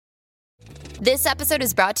This episode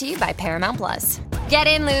is brought to you by Paramount Plus. Get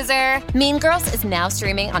in, loser! Mean Girls is now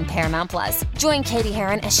streaming on Paramount Plus. Join Katie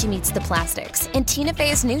Heron as she meets the plastics in Tina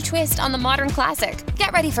Fey's new twist on the modern classic.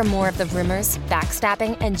 Get ready for more of the rumors,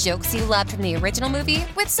 backstabbing, and jokes you loved from the original movie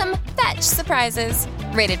with some fetch surprises.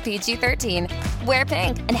 Rated PG-13. Wear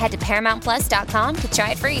pink and head to ParamountPlus.com to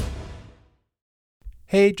try it free.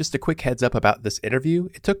 Hey, just a quick heads up about this interview.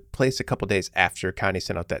 It took place a couple days after Kanye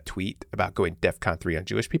sent out that tweet about going DEFCON 3 on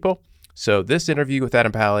Jewish people. So this interview with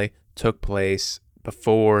Adam Pally took place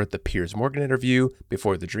before the Piers Morgan interview,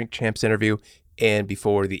 before the Drink Champs interview, and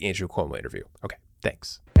before the Andrew Cuomo interview. Okay,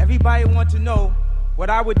 thanks. Everybody wants to know what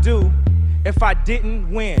I would do if I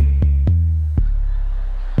didn't win.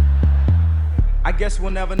 I guess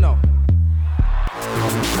we'll never know.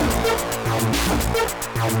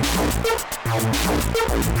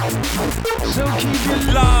 So keep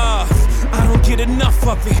it love. I don't get enough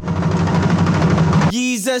of it.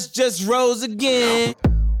 Jesus just rose again.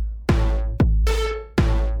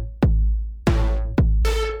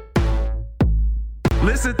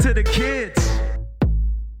 Listen to the kids.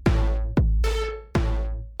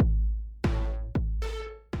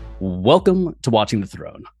 Welcome to Watching the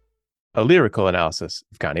Throne, A lyrical analysis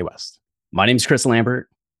of Kanye West. My name is Chris Lambert.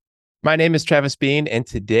 My name is Travis Bean, and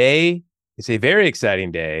today is a very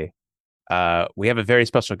exciting day. We have a very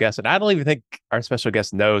special guest, and I don't even think our special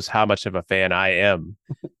guest knows how much of a fan I am.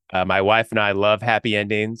 My wife and I love happy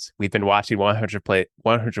endings. We've been watching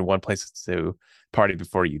 101 Places to Party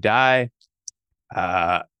Before You Die.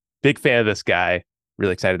 Big fan of this guy.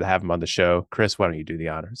 Really excited to have him on the show. Chris, why don't you do the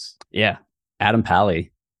honors? Yeah, Adam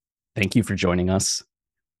Pally. Thank you for joining us.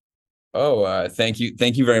 Oh, thank you.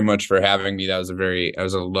 Thank you very much for having me. That was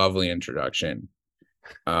a lovely introduction.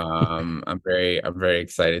 I'm very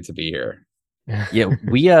excited to be here.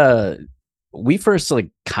 Yeah, we first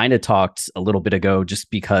kind of talked a little bit ago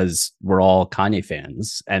just because we're all Kanye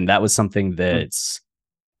fans. And that was something that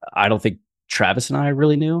I don't think Travis and I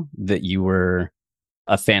really knew, that you were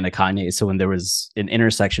a fan of Kanye. So when there was an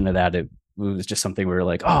intersection of that, it was just something we were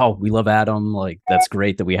like, oh, we love Adam. Like, that's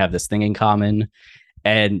great that we have this thing in common.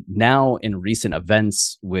 And now in recent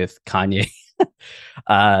events with Kanye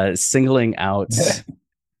singling out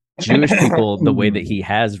Jewish people the way that he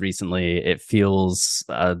has recently, it feels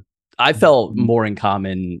I felt more in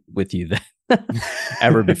common with you than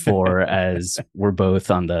ever before, as we're both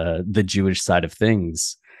on the Jewish side of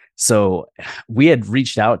things. So we had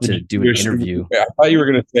reached out to do an interview. I thought you were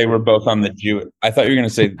going to say we're both on the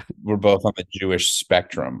Jewish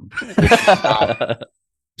spectrum, which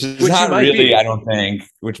is not really, I don't think,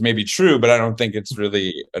 which may be true, but I don't think it's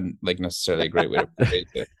really necessarily a great way to phrase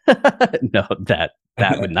it. No,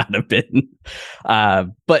 that would not have been.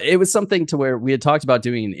 But it was something to where we had talked about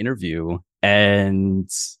doing an interview and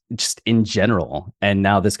just in general. And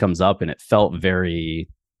now this comes up, and it felt very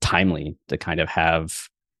timely to kind of have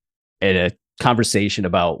a conversation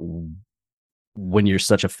about when you're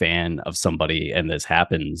such a fan of somebody and this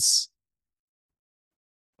happens.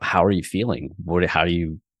 How are you feeling? How do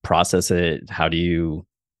you process it? How do you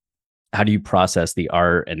process the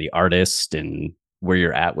art and the artist and where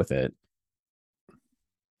you're at with it?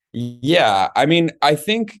 Yeah, I mean, I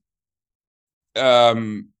think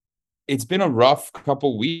it's been a rough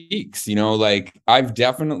couple weeks, I've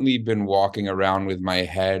definitely been walking around with my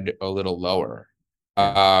head a little lower.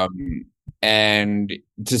 And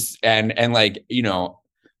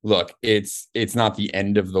look, it's not the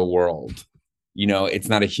end of the world. It's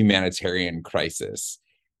not a humanitarian crisis,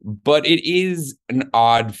 but it is an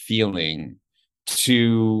odd feeling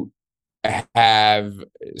to have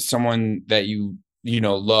someone that you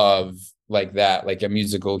love like that, like a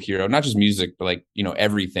musical hero, not just music, but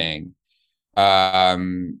everything.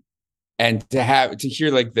 And to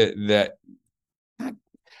hear the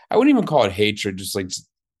I wouldn't even call it hatred, just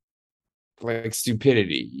like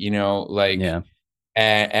stupidity, Yeah.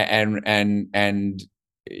 And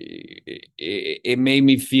it made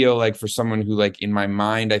me feel like, for someone who in my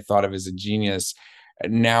mind I thought of as a genius,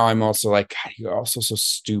 now I'm also like, God, you're also so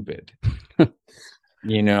stupid.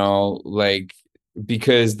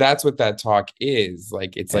 Because that's what that talk is.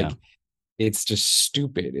 It's just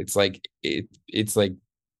stupid. It's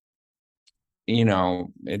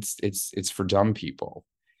for dumb people.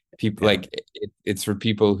 It's for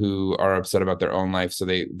people who are upset about their own life, so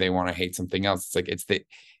they want to hate something else. It's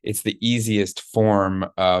the easiest form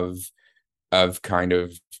of kind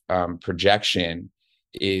of projection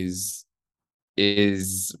is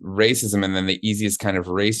racism, and then the easiest kind of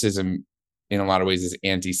racism in a lot of ways is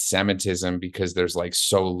anti-Semitism, because there's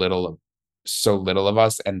so little of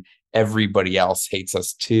us, and everybody else hates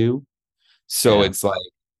us too. So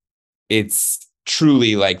it's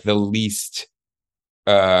truly like the least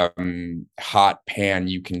hot pan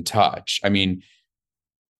you can touch. I mean,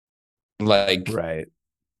 like, Right.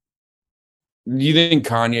 do you think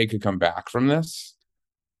Kanye could come back from this?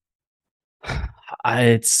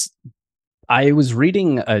 I was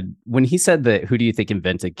reading when he said that, who do you think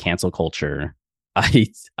invented cancel culture?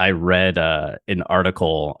 I read an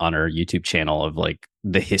article on our YouTube channel of like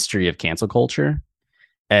the history of cancel culture.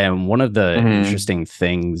 And one of the interesting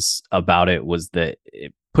things about it was that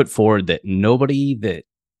it put forward that nobody that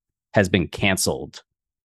has been canceled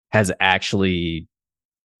has actually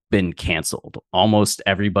been canceled. Almost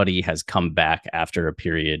everybody has come back after a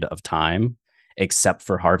period of time, except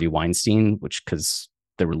for Harvey Weinstein, which because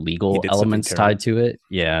there were legal elements tied to it.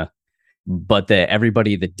 Yeah. But that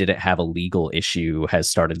everybody that didn't have a legal issue has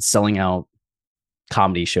started selling out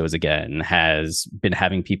comedy shows again, has been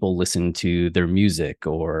having people listen to their music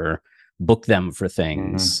or book them for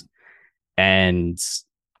things. And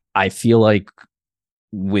I feel like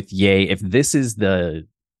with Ye, if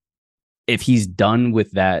he's done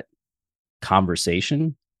with that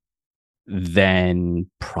conversation, then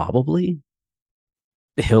probably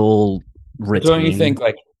he'll retain.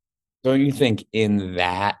 Don't you think in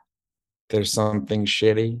that there's something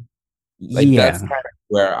shitty? Like, that's kind of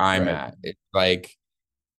where I'm at. It's like,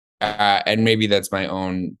 and maybe that's my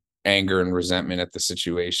own anger and resentment at the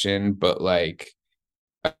situation, but like,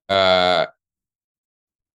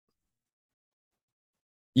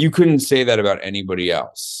 you couldn't say that about anybody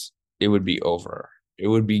else. It would be over. It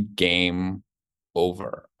would be game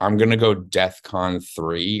over. I'm gonna go DEFCON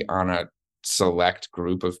 3 on a select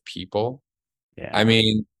group of people. Yeah. I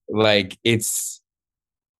mean, like, it's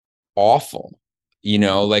awful. You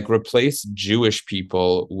know, like, replace Jewish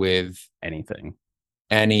people with anything.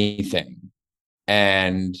 And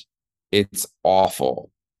it's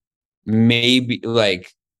awful. Maybe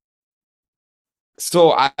like,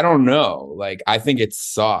 so I don't know. Like, I think it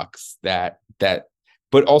sucks that,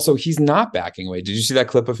 but also he's not backing away. Did you see that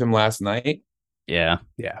clip of him last night? Yeah.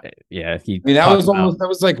 I mean, that was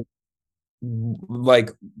like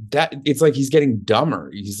that. It's like he's getting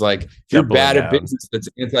dumber. He's like, if you're bad at business that's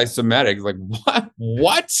anti-Semitic. Like,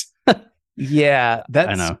 what? Yeah,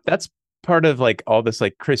 I know. That's part of like all this.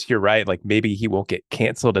 Like, Chris, you're right. Like, maybe he won't get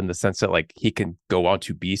canceled in the sense that like he can go on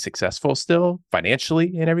to be successful still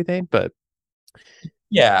financially and everything. But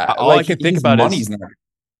yeah, all I can think about is not.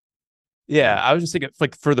 Yeah, I was just thinking,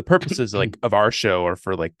 like, for the purposes like of our show, or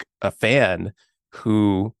for like a fan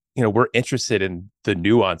who, you know, we're interested in the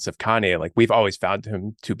nuance of Kanye. Like, we've always found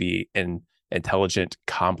him to be an intelligent,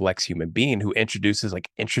 complex human being who introduces like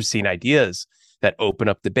interesting ideas that open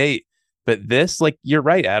up debate. But this, like, you're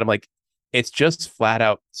right, Adam, like, it's just flat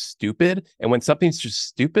out stupid. And when something's just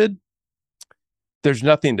stupid, there's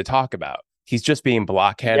nothing to talk about. He's just being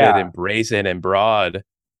blockheaded and brazen and broad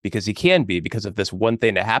because he can be, because of this one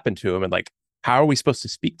thing that happened to him. And like, how are we supposed to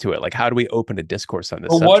speak to it? Like, how do we open a discourse on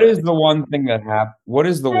this subject? What is the one thing that happened? What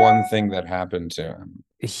is the one thing that happened to him?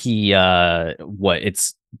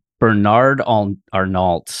 It's Bernard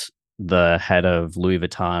Arnault, the head of Louis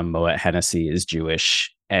Vuitton Moet Hennessy, is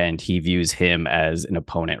Jewish, and he views him as an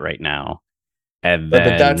opponent right now. And then,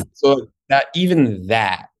 but that's so that even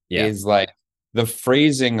that is like, the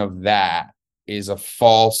phrasing of that is a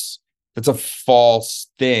false. That's a false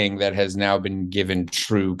thing that has now been given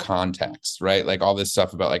true context, right? Like, all this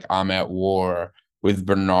stuff about like, I'm at war with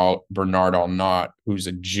Bernard Arnault, who's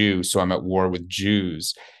a Jew, so I'm at war with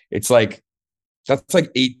Jews. It's like, that's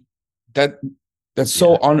like that's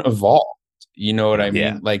so unevolved. You know what I mean?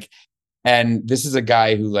 Yeah. Like, and this is a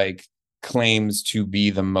guy who like claims to be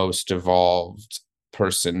the most evolved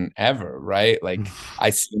person ever, right? Like, I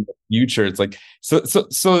see in the future. It's like, so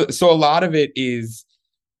a lot of it is,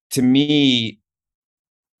 to me,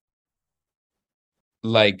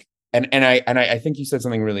 like, and I think you said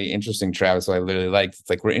something really interesting, Travis, so I literally liked. It's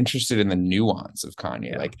like, we're interested in the nuance of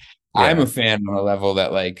Kanye. Like, I'm a fan on a level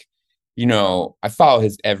that, like, you know, I follow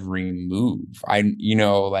his every move. I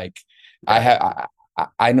know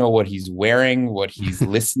what he's wearing, what he's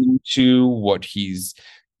listening to, what he's,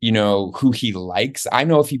 you know, who he likes. I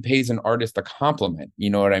know if he pays an artist a compliment, you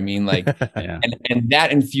know what I mean? Like, and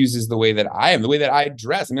that infuses the way that I am, the way that I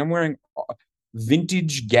dress. I mean, I'm wearing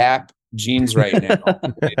vintage Gap jeans right now,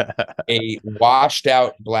 a washed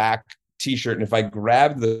out black t-shirt. And if I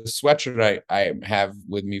grab the sweatshirt I have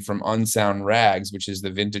with me from Unsound Rags, which is the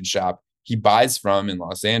vintage shop he buys from in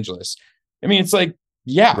Los Angeles, I mean, it's like,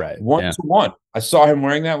 one to one. I saw him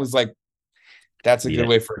wearing that, was like, that's a good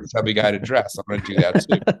way for a chubby guy to dress. I'm going to do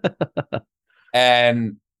that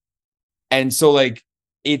too. And so, like,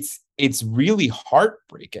 it's really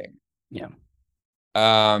heartbreaking. Yeah.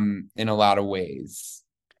 in a lot of ways,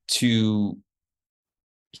 to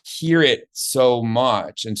hear it so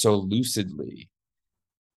much and so lucidly,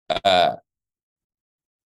 how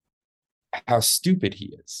stupid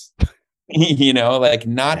he is. You know, like,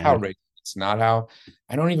 not how racist, not how,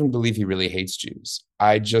 I don't even believe he really hates Jews.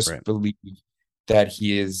 I just believe that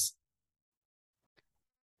he is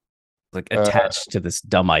like attached to this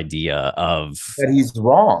dumb idea of that he's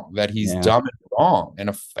wrong, that he's dumb and wrong, and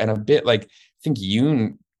a bit like, I think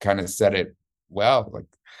Yoon kind of said it well, like a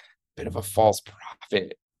bit of a false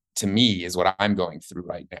prophet to me is what I'm going through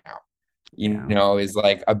right now. You know, is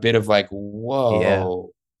like a bit of like,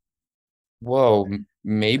 whoa,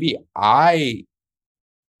 maybe I've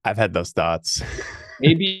had those thoughts.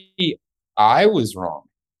 Maybe I was wrong.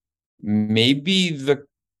 Maybe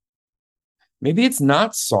it's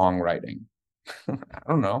not songwriting. I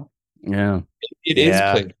don't know. Yeah. It is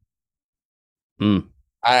played.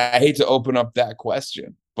 I hate to open up that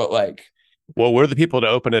question, but like, well, we're the people to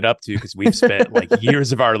open it up to, because we've spent like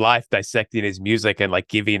years of our life dissecting his music and like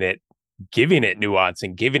giving it nuance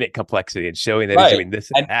and giving it complexity and showing that he's doing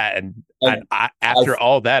this and that. And after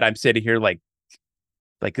all that, I'm sitting here like,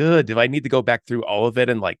 do I need to go back through all of it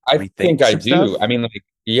and like I think I do. Stuff? I mean, like,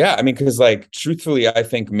 yeah, I mean, because like, truthfully, I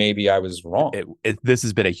think maybe I was wrong. This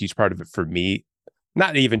has been a huge part of it for me,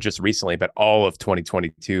 not even just recently, but all of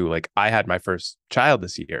 2022. Like, I had my first child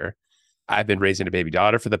this year. I've been raising a baby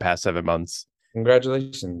daughter for the past 7 months.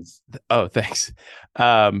 Congratulations. Oh, thanks.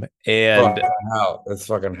 And hell, that's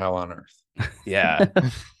fucking hell on earth. Yeah.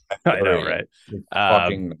 I know, right?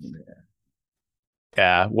 Fucking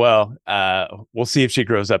yeah. Well, we'll see if she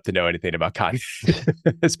grows up to know anything about Kanye,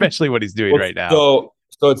 especially what he's doing right now.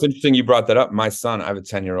 So it's interesting you brought that up. My son, I have a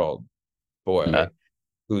 10-year-old boy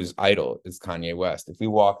whose idol is Kanye West.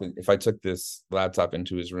 If I took this laptop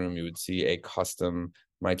into his room, you would see a custom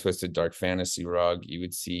My Twisted Dark Fantasy rug. You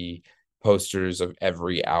would see posters of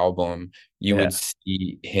every album. You would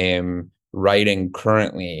see him writing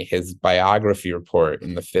currently his biography report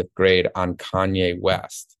in the 5th grade on Kanye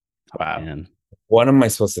West. Wow. Man. What am I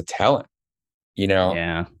supposed to tell him? You know?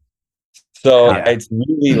 Yeah. So it's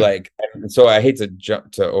really like, so I hate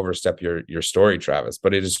to overstep your story, Travis,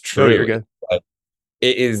 but it is true. Oh, you're good. Like,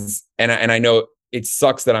 it is, and I know it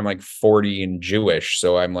sucks that I'm like 40 and Jewish,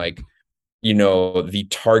 so I'm like, you know, the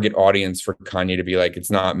target audience for Kanye to be like, it's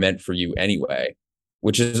not meant for you anyway,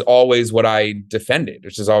 which is always what I defended,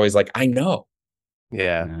 which is always like, I know.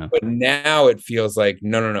 Yeah. But now it feels like,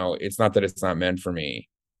 no, it's not that it's not meant for me.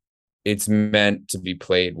 It's meant to be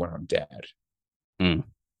played when I'm dead. And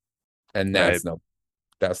that's no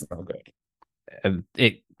good.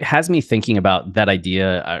 It has me thinking about that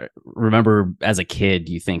idea. I remember as a kid,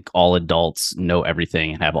 you think all adults know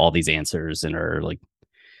everything and have all these answers and are like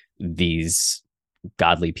these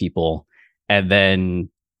godly people. And then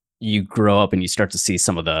you grow up and you start to see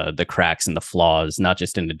some of the cracks and the flaws, not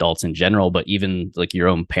just in adults in general, but even like your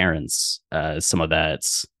own parents. Some of that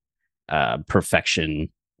perfection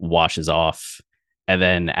washes off. And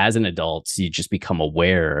then as an adult, you just become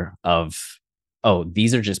aware of, oh,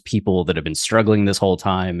 these are just people that have been struggling this whole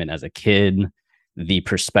time. And as a kid, the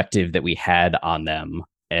perspective that we had on them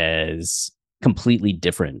is completely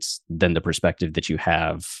different than the perspective that you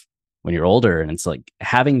have when you're older. And it's like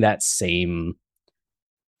having that same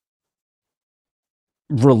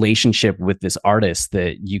relationship with this artist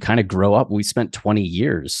that you kind of grow up. We spent 20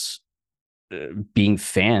 years being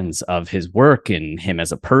fans of his work and him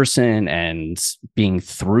as a person and being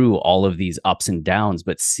through all of these ups and downs,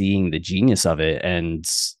 but seeing the genius of it. And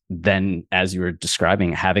then, as you were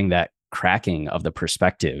describing, having that cracking of the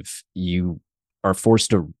perspective, you are forced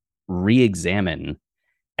to re-examine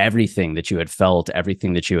everything that you had felt,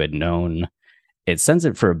 everything that you had known. It sends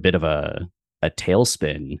it for a bit of a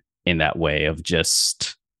tailspin in that way of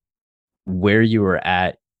just where you were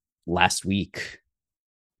at last week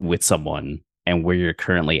with someone and where you're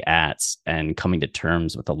currently at, and coming to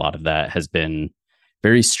terms with a lot of that has been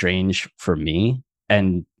very strange for me.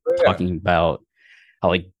 And talking about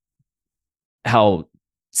how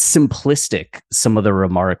simplistic some of the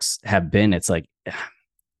remarks have been. It's like,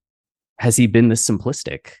 has he been this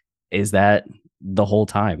simplistic? Is that the whole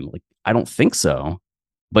time? Like, I don't think so.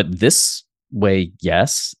 But this way,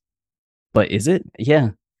 yes. But is it? Yeah.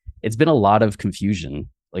 It's been a lot of confusion,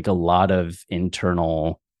 like a lot of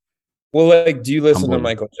internal. Well, like, do you listen to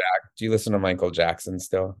Michael Jackson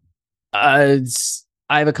still? I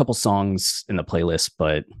have a couple songs in the playlist,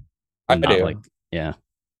 but I do. Like, yeah.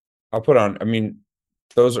 I'll put on, I mean,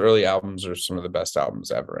 those early albums are some of the best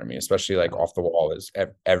albums ever. I mean, especially like Off the Wall is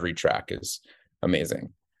every track is amazing.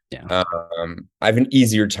 Yeah. I have an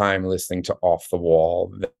easier time listening to Off the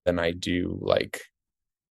Wall than I do like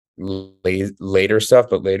later stuff,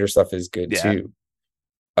 but later stuff is good Yeah. too.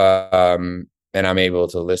 And I'm able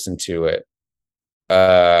to listen to it.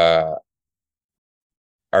 Are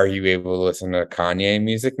you able to listen to Kanye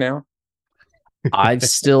music now?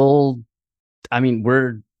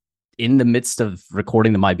 We're in the midst of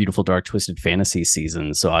recording the My Beautiful Dark Twisted Fantasy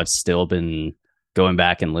season, so I've still been going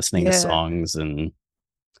back and listening to songs, and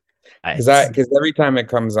because every time it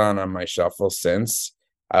comes on my shuffle since,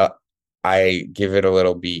 I give it a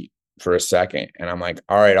little beat for a second, and I'm like,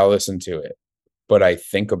 all right, I'll listen to it, but I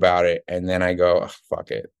think about it, and then I go, oh, fuck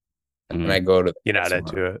it, and I go to You're not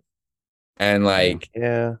into it, and like,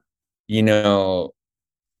 you know,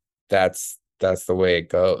 that's the way it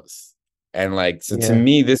goes. And like, so to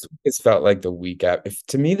me, this week has felt like the week after.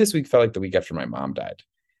 To me, this week felt like the week after my mom died,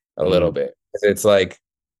 a little bit. It's like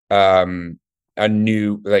a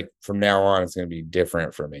new, like, from now on, it's going to be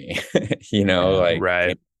different for me. You know, like,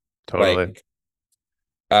 right, totally. Like,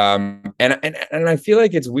 and I feel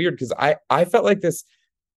like it's weird because I felt like this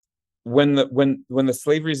when the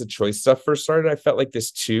slavery is a choice stuff first started. I felt like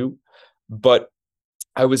this too, but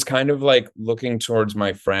I was kind of like looking towards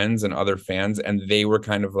my friends and other fans, and they were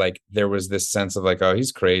kind of like, there was this sense of like, oh,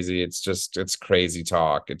 he's crazy. It's crazy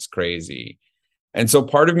talk. It's crazy. And so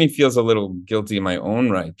part of me feels a little guilty in my own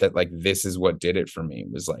right that like, this is what did it for me,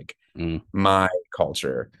 was like my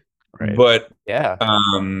culture. Right. But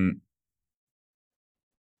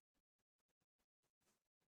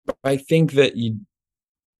I think that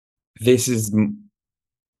this is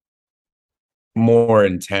more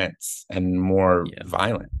intense and more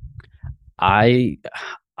violent. I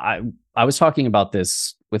was talking about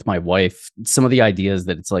this with my wife. Some of the ideas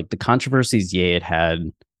that it's like the controversies Ye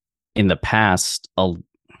had in the past,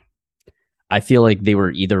 I feel like they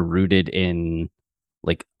were either rooted in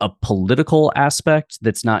like a political aspect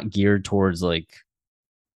that's not geared towards like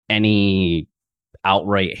any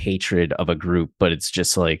outright hatred of a group, but it's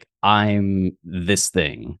just like, I'm this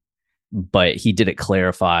thing. But he didn't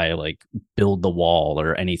clarify like build the wall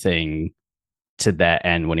or anything to that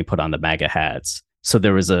end when he put on the MAGA hats. So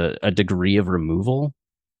there was a degree of removal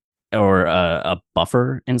or a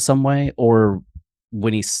buffer in some way. Or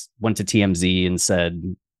when he went to TMZ and said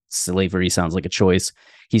slavery sounds like a choice,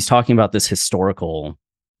 he's talking about this historical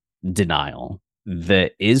denial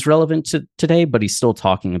that is relevant to today, but he's still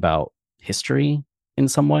talking about history in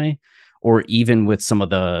some way. Or even with some of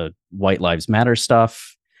the White Lives Matter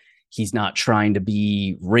stuff, he's not trying to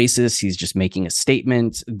be racist. He's just making a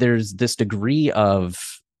statement. There's this degree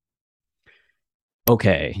of,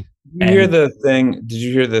 okay. Did you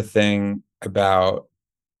hear the thing about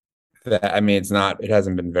that? I mean, it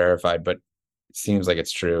hasn't been verified, but it seems like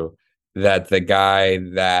it's true that the guy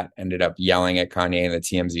that ended up yelling at Kanye in the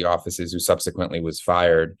TMZ offices, who subsequently was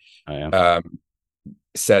fired,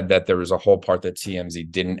 said that there was a whole part that TMZ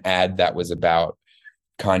didn't add that was about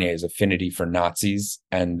Kanye's affinity for Nazis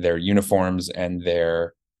and their uniforms and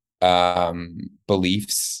their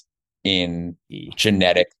beliefs in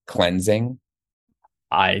genetic cleansing.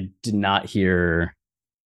 I did not hear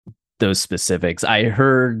those specifics. I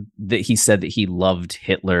heard that he said that he loved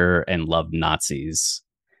Hitler and loved Nazis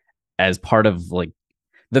as part of like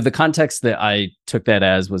the context that I took that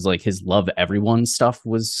as was like his love everyone stuff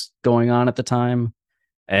was going on at the time.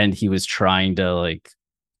 And he was trying to like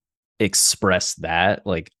express that,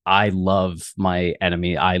 like, I love my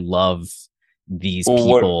enemy, I love these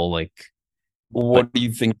people. What do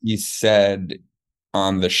you think he said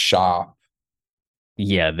on the shop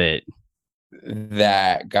that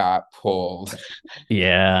got pulled?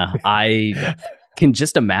 I can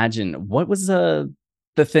just imagine what was the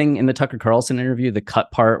thing in the Tucker Carlson interview, the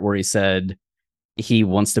cut part where he said he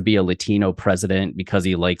wants to be a Latino president because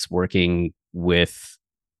he likes working with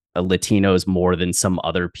Latinos more than some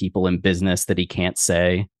other people in business that he can't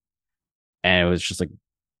say. And it was just like,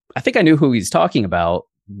 I think I knew who he's talking about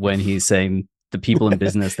when he's saying the people in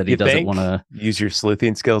business that he doesn't want to use your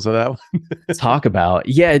sleuthing skills on that one. talk about.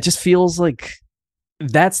 Yeah, it just feels like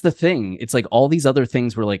that's the thing. It's like all these other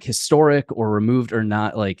things were like historic or removed or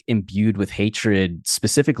not like imbued with hatred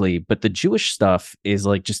specifically, but the Jewish stuff is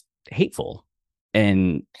like just hateful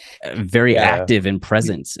and very active in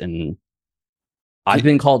presence. And I've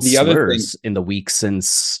been called slurs in the week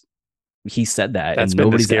since he said that. That's and been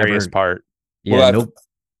nobody's the scariest part.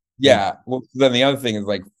 Yeah. Well, then the other thing is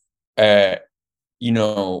like, you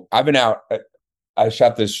know, I've been out. I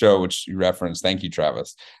shot this show, which you referenced. Thank you,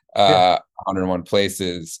 Travis. 101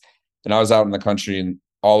 places. And I was out in the country and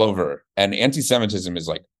all over. And anti-Semitism is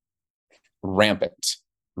like rampant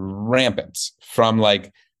from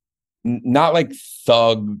like, not like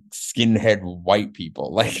thug skinhead white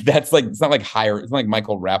people. Like that's like, it's not like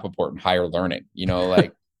Michael Rappaport and Higher Learning, you know,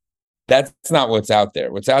 like That's not what's out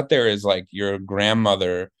there. What's out there is like your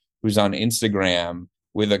grandmother who's on Instagram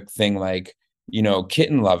with a thing like,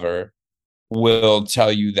 Kitten Lover will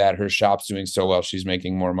tell you that her shop's doing so well, she's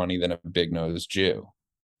making more money than a big-nosed Jew.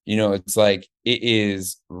 It's like it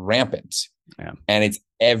is rampant, and it's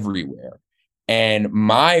everywhere. And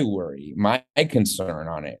my worry, my concern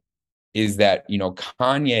on it is that,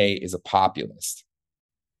 Kanye is a populist,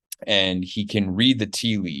 and he can read the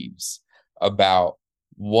tea leaves about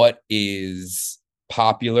what is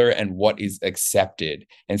popular and what is accepted.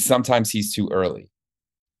 And sometimes he's too early,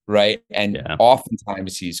 right? And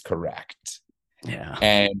oftentimes he's correct. Yeah.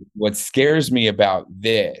 And what scares me about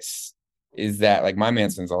this is that, like, my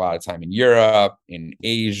man spends a lot of time in Europe, in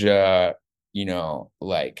Asia,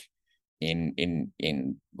 like in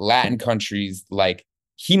Latin countries. Like,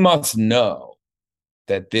 he must know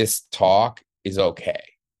that this talk is okay.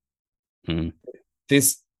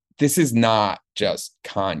 This is not just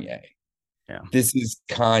Kanye. Yeah. This is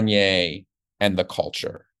Kanye and the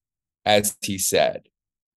culture, as he said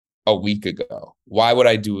a week ago. Why would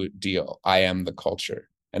I do a deal? I am the culture.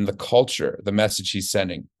 And the culture, the message he's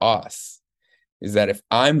sending us is that if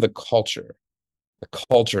I'm the culture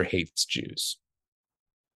hates Jews.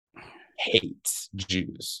 Hates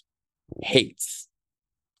Jews. Hates.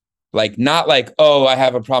 Like, not like, oh, I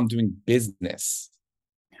have a problem doing business.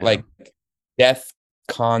 Yeah. Like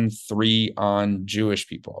DEFCON 3 on Jewish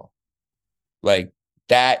people. Like,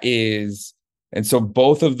 that is, and so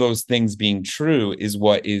both of those things being true is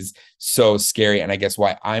what is so scary, and I guess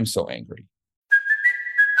why I'm so angry.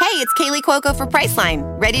 Hey, it's Kaylee Cuoco for Priceline.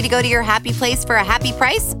 Ready to go to your happy place for a happy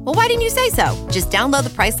price? Well, why didn't you say so? Just download the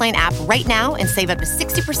Priceline app right now and save up to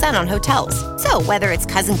 60% on hotels. So whether it's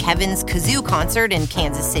Cousin Kevin's Kazoo Concert in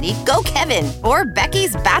Kansas City, go Kevin, or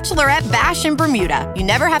Becky's Bachelorette Bash in Bermuda, you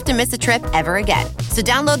never have to miss a trip ever again. So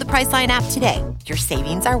download the Priceline app today. Your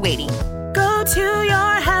savings are waiting. Go to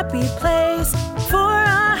your happy place for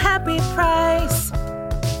a happy price.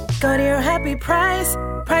 Go to your happy price,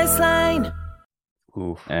 Priceline.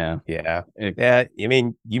 Ooh, yeah. I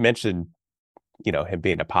mean, you mentioned, him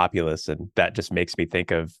being a populist, and that just makes me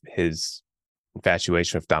think of his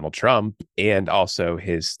infatuation with Donald Trump and also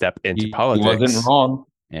his step into politics. He wasn't wrong.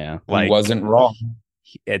 Yeah, he wasn't wrong.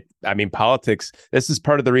 Politics. This is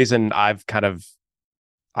part of the reason I've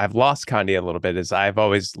lost Kanye a little bit, is I've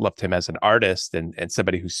always loved him as an artist and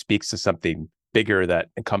somebody who speaks to something bigger that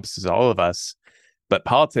encompasses all of us. But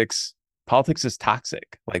politics is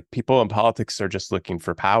toxic. Like, people in politics are just looking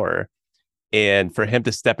for power, and for him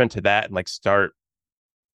to step into that and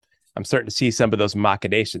I'm starting to see some of those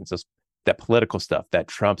machinations, that political stuff, that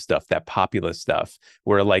Trump stuff, that populist stuff,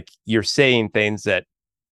 where like you're saying things that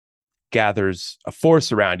gathers a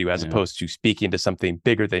force around you as opposed to speaking to something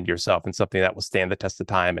bigger than yourself and something that will stand the test of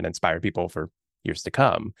time and inspire people for years to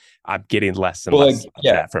come. I'm getting less and less of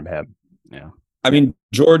that from him. Yeah. I mean,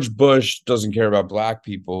 George Bush doesn't care about black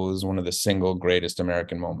people is one of the single greatest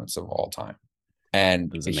American moments of all time,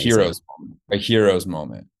 and a hero's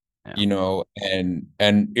moment,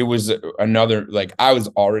 and it was another, like, I was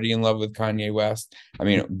already in love with Kanye West. I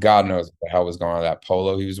mean, God knows what the hell was going on with that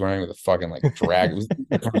polo he was wearing with a fucking like drag.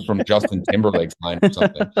 It was from Justin Timberlake's line or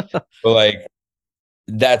something. But like,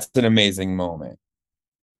 that's an amazing moment.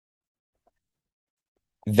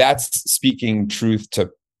 That's speaking truth to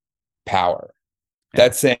power.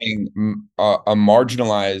 That's saying a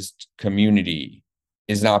marginalized community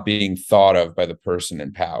is not being thought of by the person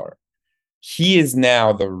in power. He is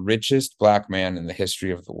now the richest black man in the history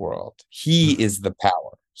of the world. He is the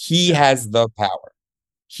power. He has the power.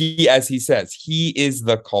 He, as he says, he is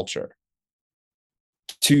the culture.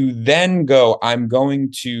 To then go, I'm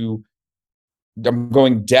going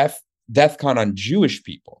DEFCON on Jewish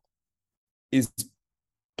people is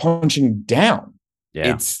punching down.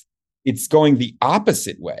 Yeah. It's going the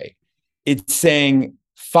opposite way. It's saying,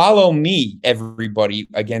 follow me, everybody,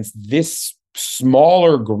 against this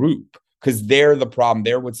smaller group, because they're the problem.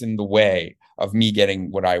 They're what's in the way of me getting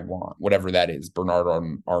what I want, whatever that is. Bernard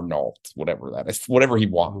Arnault, whatever that is, whatever he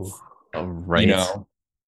wants. Right.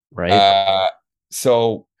 Right.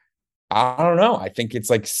 So I don't know. I think it's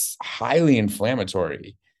like highly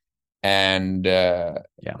inflammatory. And, I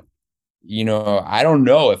don't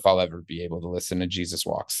know if I'll ever be able to listen to Jesus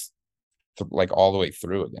Walks like all the way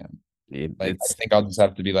through again. I think I'll just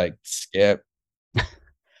have to be like, skip.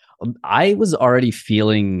 I was already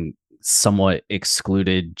feeling somewhat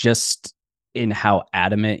excluded just in how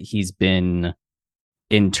adamant he's been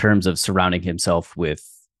in terms of surrounding himself with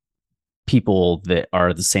people that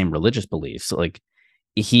are the same religious beliefs. Like,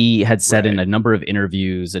 he had said in a number of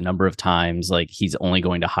interviews, a number of times, like, he's only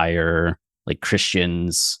going to hire like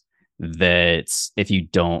Christians, that if you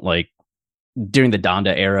don't like during the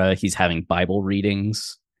Donda era, he's having Bible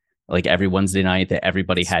readings like every Wednesday night that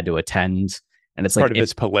everybody had to attend. And it's part like of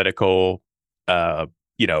his political,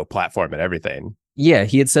 platform and everything. yeah,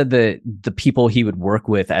 he had said that the people he would work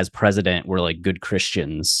with as president were like good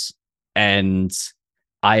Christians. And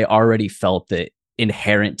I already felt that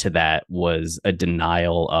inherent to that was a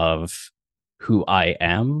denial of who I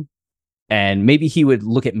am. And maybe he would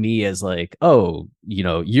look at me as like, oh,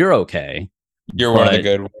 you're okay. You're one of the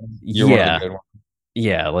good ones. You're one of the good ones.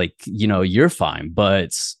 Yeah, like, you're fine,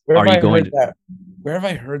 but Where are have you I going heard that? Where have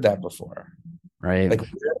I heard that before? right? Like,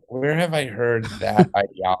 where have I heard that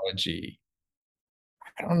ideology?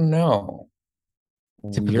 I don't know.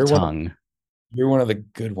 Tip of the tongue. You're one of the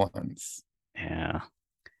good ones. Yeah.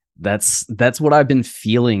 That's what I've been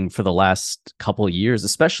feeling for the last couple of years,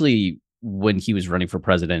 especially when he was running for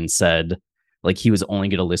president and said like he was only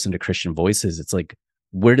going to listen to Christian voices. It's like,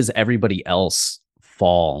 where does everybody else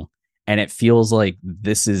fall? And it feels like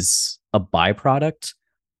this is a byproduct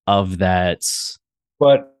of that.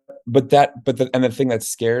 And the thing that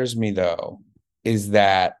scares me though is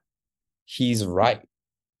that he's right.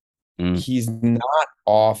 He's not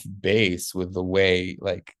off base with the way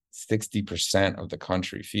like 60% of the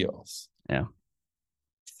country feels. Yeah.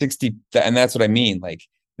 60, and that's what I mean. Like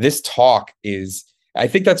this talk is, I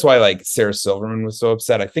think that's why like Sarah Silverman was so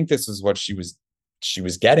upset. I think this is what she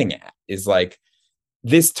was getting at, is like,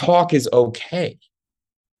 this talk is okay.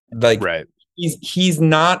 Like, right. He's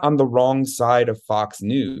not on the wrong side of Fox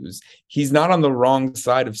News. He's not on the wrong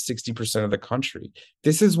side of 60% of the country.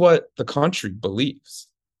 This is what the country believes.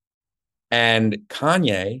 And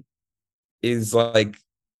Kanye is like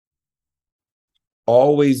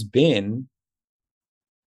always been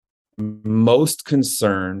most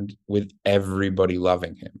concerned with everybody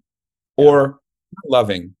loving him, or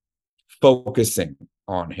loving, focusing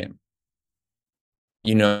on him.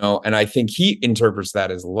 And I think he interprets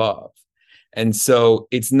that as love. And so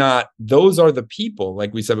it's not, those are the people,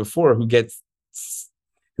 like we said before, who get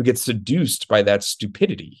seduced by that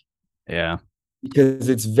stupidity. Yeah. Because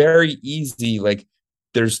it's very easy. Like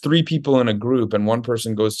there's three people in a group and one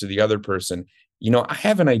person goes to the other person. I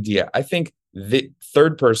have an idea. I think the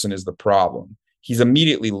third person is the problem. He's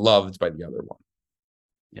immediately loved by the other one.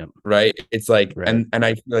 Yep. Right. It's like, right. and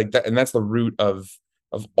I feel like that, and that's the root of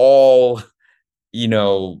all,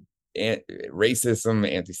 racism,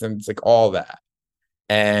 anti-Semitism, it's like all that,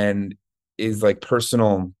 and is like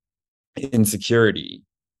personal insecurity.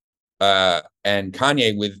 And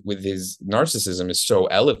Kanye with his narcissism is so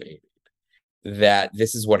elevated that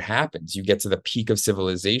this is what happens. You get to the peak of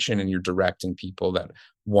civilization and you're directing people that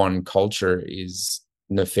one culture is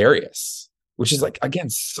nefarious, which is like, again,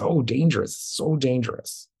 so dangerous.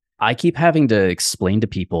 I keep having to explain to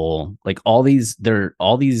people like all these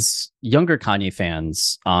younger Kanye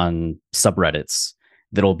fans on subreddits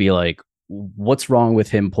that'll be like, what's wrong with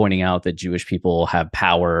him pointing out that Jewish people have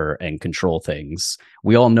power and control things?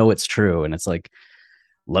 We all know it's true. And it's like,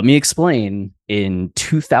 let me explain in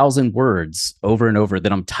 2,000 words over and over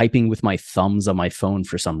that I'm typing with my thumbs on my phone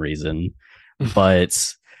for some reason. But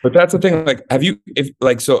that's the thing. Like,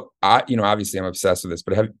 obviously I'm obsessed with this,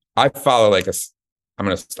 but I follow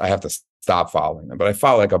I have to stop following them, but I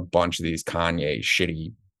follow like a bunch of these Kanye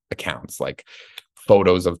shitty accounts, like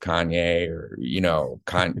photos of Kanye, or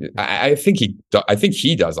Kanye. I think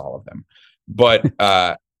he does all of them. But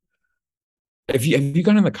have you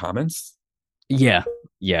gone in the comments? Yeah,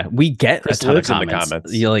 we get a ton of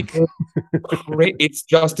comments. You're like, it's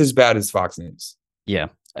just as bad as Fox News. Yeah,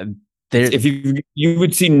 if you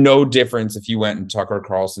would see no difference if you went in Tucker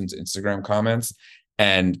Carlson's Instagram comments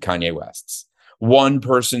and Kanye West's. One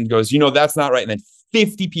person goes, that's not right. And then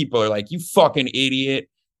 50 people are like, you fucking idiot.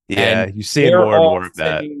 Yeah, you see more and more of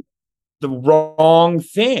that. The wrong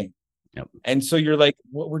thing. Yep. And so you're like,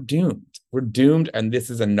 well, we're doomed. We're doomed. And this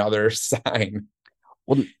is another sign.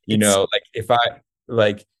 Well, like if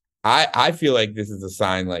I feel like this is a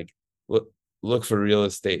sign, like, look for real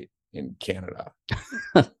estate in Canada.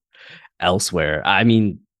 Elsewhere. I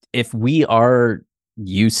mean, if we are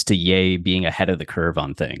used to Ye being ahead of the curve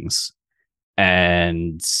on things,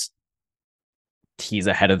 and he's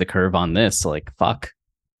ahead of the curve on this, like, fuck.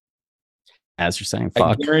 As you're saying,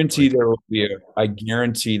 fuck. I guarantee there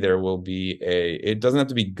will be it doesn't have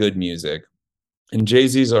to be good music. And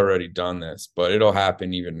Jay-Z's already done this, but it'll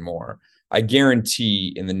happen even more. I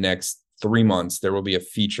guarantee in the next 3 months, there will be a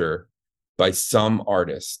feature by some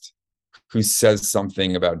artist who says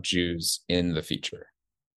something about Jews in the feature.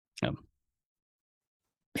 Yep.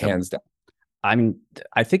 Hands down. I mean,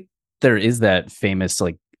 I think there is that famous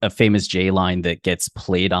like a famous Jay line that gets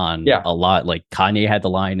played on a lot. Like Kanye had the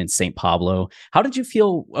line in St. Pablo. How did you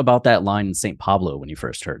feel about that line in St. Pablo when you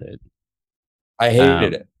first heard it? I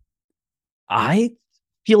hated it. I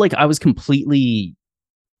feel like I was completely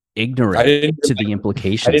ignorant to the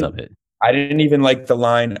implications of it. I didn't even like the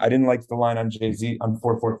line. I didn't like the line on Jay-Z on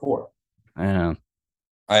 444. Yeah.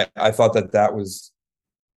 I thought that was,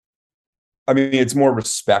 I mean, it's more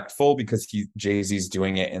respectful because Jay-Z's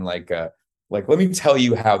doing it in like let me tell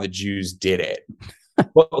you how the Jews did it.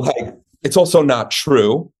 But like, it's also not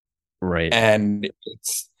true. Right. And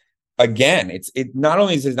it's, again, it not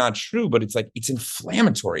only is it not true, but it's like, it's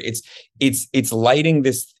inflammatory. It's lighting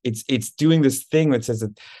this, it's doing this thing that says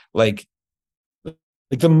that like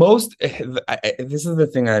the most, this is the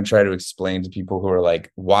thing I try to explain to people who are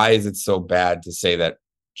like, why is it so bad to say that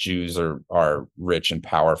Jews are rich and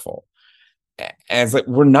powerful? And it's like,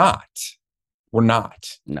 we're not.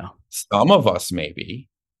 No. Some of us maybe.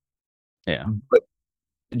 Yeah. But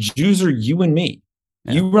Jews are you and me.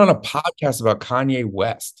 Yeah. You run a podcast about Kanye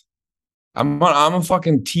West. I'm a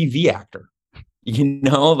fucking TV actor. You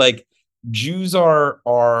know, like Jews are,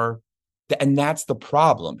 and that's the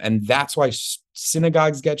problem. And that's why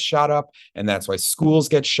synagogues get shot up, and that's why schools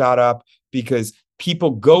get shot up, because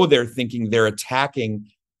people go there thinking they're attacking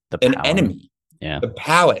an enemy. Yeah. The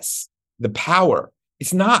palace, the power.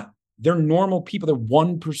 It's not. They're normal people. They're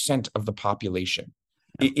 1% of the population.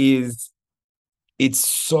 Yeah. It's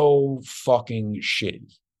so fucking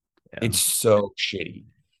shitty. Yeah. It's so shitty.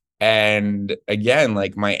 And again,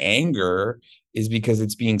 like my anger is because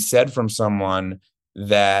it's being said from someone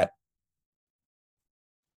that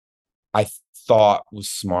I thought was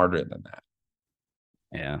smarter than that.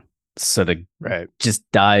 Yeah. So to just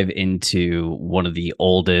dive into one of the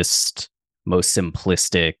oldest, most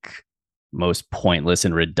simplistic, most pointless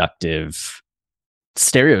and reductive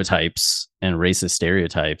stereotypes and racist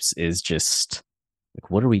stereotypes is just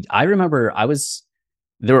like, I remember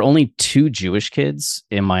there were only 2 Jewish kids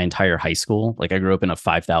in my entire high school. Like I grew up in a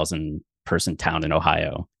 5,000 person town in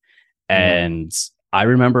Ohio. And I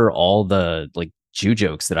remember all the like Jew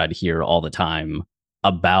jokes that I'd hear all the time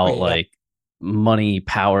about like money,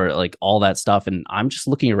 power, like all that stuff. And I'm just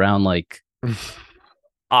looking around like,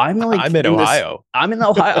 I'm in Ohio. I'm in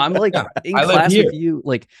Ohio. I'm like in class with you.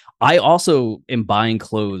 Like I also am buying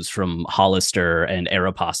clothes from Hollister and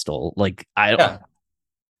Aeropostale. Like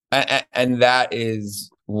and that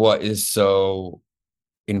is what is so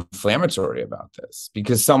inflammatory about this,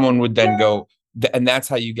 because someone would then go, and that's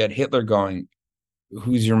how you get Hitler going,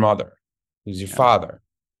 who's your mother? Who's your father?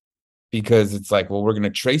 Because it's like, well, we're going to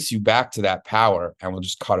trace you back to that power and we'll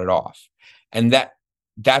just cut it off. And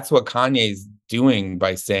that's what Kanye's doing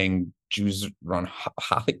by saying Jews run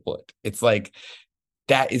Hollywood. It's like,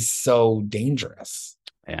 that is so dangerous.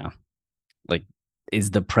 Yeah. Like,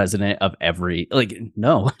 is the president of every, like,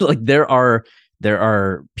 no, like there are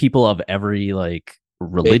people of every like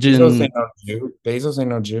religion. Bezos ain't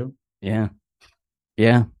no Jew. Yeah.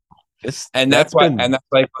 Yeah. And that's why it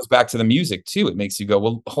goes back to the music too. It makes you go,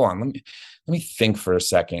 well, hold on, let me think for a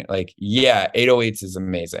second. Like, yeah, 808s is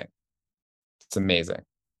amazing. It's amazing.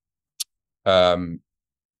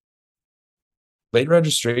 Late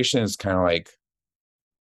Registration is kind of like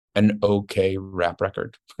an okay rap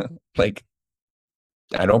record. Like,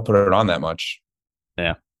 I don't put it on that much.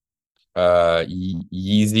 Yeah.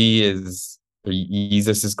 Yeezus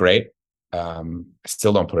is great. I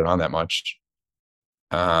still don't put it on that much.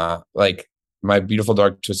 Like My Beautiful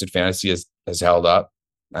Dark Twisted Fantasy has held up.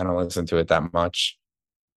 I don't listen to it that much.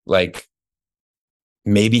 Like,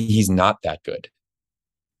 maybe he's not that good.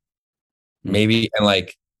 Maybe, and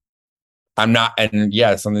like, I'm not, and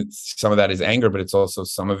yeah, some of that is anger, but it's also,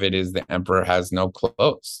 some of it is the emperor has no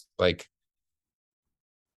clothes. Like,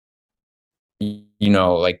 you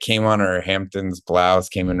know, like came on her Hampton's blouse,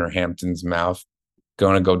 came in her Hampton's mouth,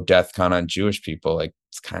 going to go death con on Jewish people. Like,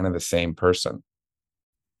 it's kind of the same person.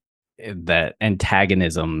 That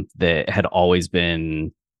antagonism that had always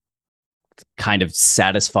been kind of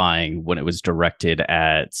satisfying when it was directed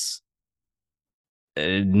at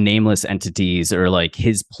nameless entities, or like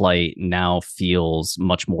his plight now feels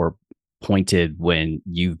much more pointed when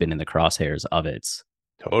you've been in the crosshairs of it.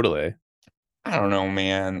 Totally. I don't know,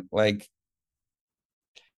 man. Like,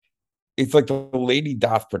 it's like the lady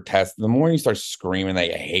doth protest. The more you start screaming that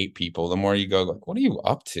you hate people, the more you go like, what are you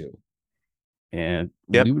up to? And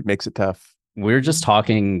makes it tough. We were just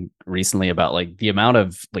talking recently about like the amount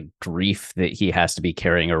of like grief that he has to be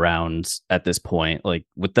carrying around at this point, like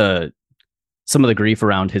with some of the grief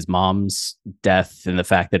around his mom's death and the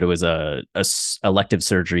fact that it was a elective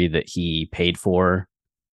surgery that he paid for,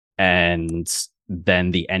 and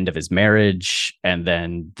then the end of his marriage, and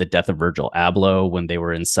then the death of Virgil Abloh when they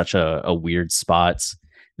were in such a weird spot,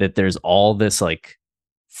 that there's all this like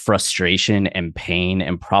frustration and pain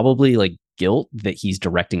and probably like guilt that he's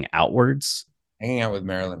directing outwards. Hanging out with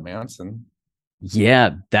Marilyn Manson.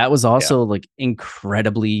 Yeah, that was also like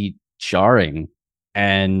incredibly jarring.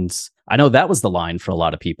 And I know that was the line for a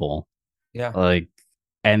lot of people. Yeah. Like,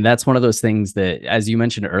 and that's one of those things that, as you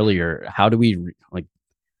mentioned earlier, how do we like,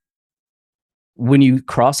 when you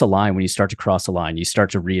cross a line, when you start to cross a line, you start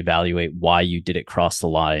to reevaluate why you did it cross the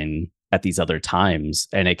line at these other times.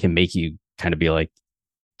 And it can make you kind of be like,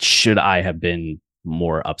 should I have been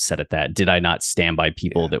more upset at that? Did I not stand by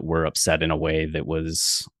people that were upset in a way that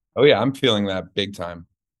was... Oh yeah, I'm feeling that big time.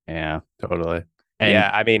 Yeah, totally. And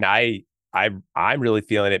yeah, I mean, I'm really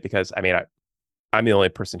feeling it because I mean, I'm the only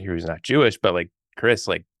person here who's not Jewish, but like Chris,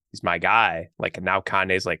 like he's my guy. Like now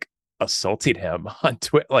Kanye's like assaulting him on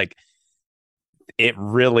Twitter. Like it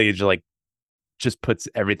really like just puts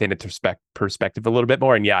everything into perspective a little bit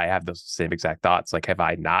more. And yeah, I have those same exact thoughts. Like, have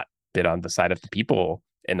I not been on the side of the people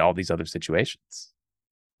in all these other situations?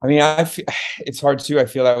 I mean, it's hard too. I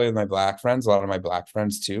feel that way with my black friends, a lot of my black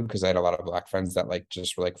friends too, because I had a lot of black friends that like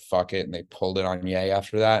just were like, fuck it. And they pulled it on Ye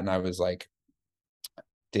after that. And I was like,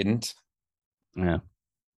 didn't. Yeah.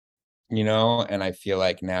 You know, and I feel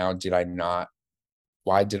like now, did I not?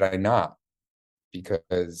 Why did I not?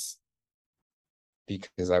 Because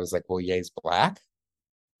I was like, well, Ye's black.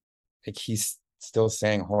 Like he's still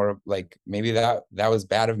saying horrible, like maybe that was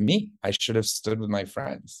bad of me. I should have stood with my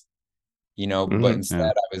friends. You know, but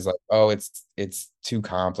instead I was like, oh, it's too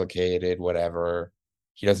complicated, whatever.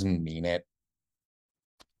 He doesn't mean it.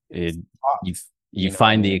 You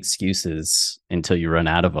find the excuses until you run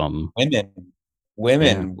out of them.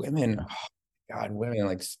 Women. Oh, God, women,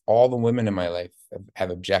 like all the women in my life have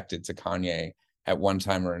objected to Kanye at one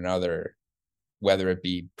time or another, whether it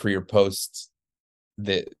be pre or post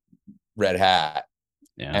the red hat.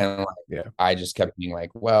 Yeah. And like, I just kept being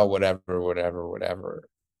like, well, whatever.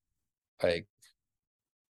 Like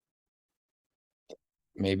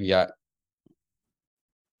maybe I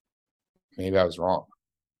was wrong.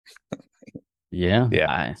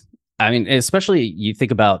 Yeah. I mean, especially you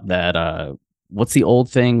think about that. What's the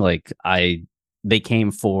old thing? Like they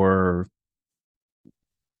came for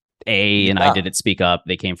A and I didn't speak up.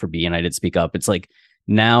 They came for B and I didn't speak up. It's like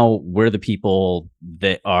now we're the people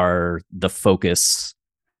that are the focus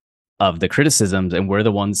of the criticisms, and we're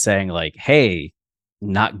the ones saying like, hey,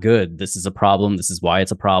 not good. This is a problem. This is why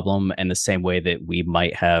it's a problem. And the same way that we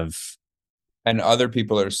might have. And other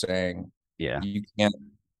people are saying, you can't.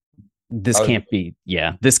 This can't be.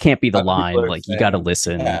 Yeah, this can't be the line. Like saying, you got to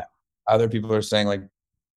listen. Yeah. Other people are saying like,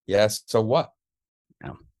 yes. So what?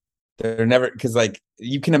 No. They're never, because like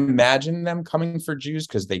you can imagine them coming for Jews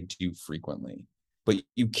because they do frequently, but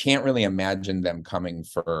you can't really imagine them coming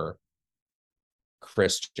for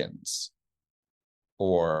Christians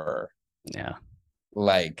or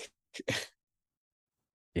like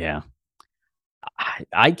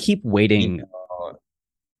I keep waiting. You know,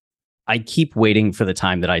 I keep waiting for the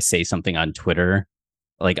time that I say something on Twitter.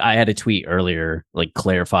 Like I had a tweet earlier, like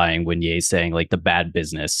clarifying when Ye's saying like the bad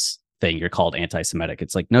business thing, you're called anti-Semitic.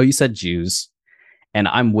 It's like, no, you said Jews. And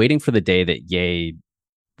I'm waiting for the day that Ye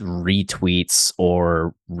retweets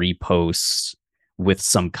or reposts with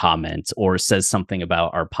some comment or says something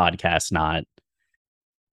about our podcast not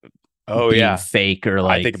being fake, or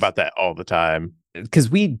like, I think about that all the time because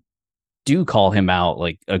we do call him out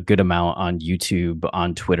like a good amount on YouTube,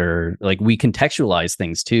 on Twitter. Like we contextualize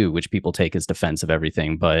things too, which people take as defense of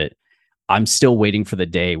everything. But I'm still waiting for the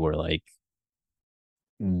day where like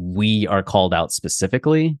we are called out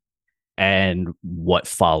specifically and what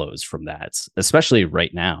follows from that, especially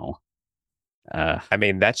right now. I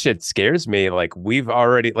mean, that shit scares me. Like we've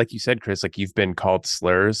already, like you said, Chris, like you've been called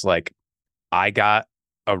slurs. Like I got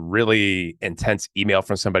a really intense email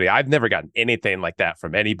from somebody. I've never gotten anything like that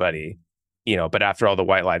from anybody, you know, but after all the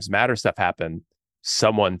White Lives Matter stuff happened,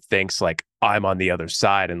 someone thinks like I'm on the other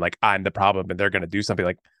side and like I'm the problem and they're going to do something.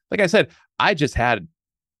 Like I said, I just had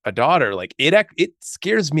a daughter. Like it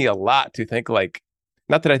scares me a lot to think like,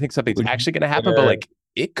 not that I think something's actually going to happen, but like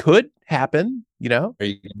it could happen, you know? Are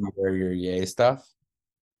you going to wear your Ye stuff?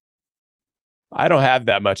 I don't have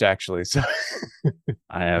that much actually. So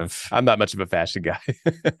I'm not much of a fashion guy.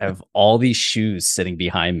 I have all these shoes sitting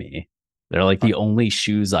behind me. They're like the only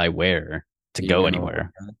shoes I wear to go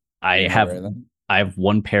anywhere. I have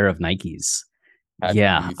one pair of Nikes.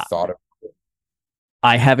 You thought of it?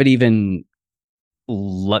 I haven't even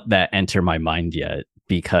let that enter my mind yet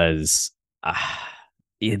because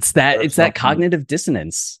it's that cognitive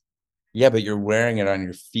dissonance. Yeah, but you're wearing it on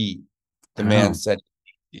your feet. The man said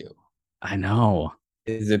you. I know.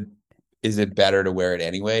 Is it better to wear it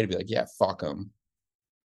anyway to be like, yeah, fuck him,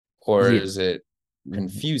 or is it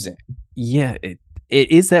confusing? Yeah, it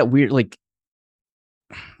is that weird. Like,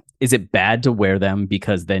 is it bad to wear them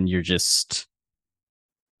because then you're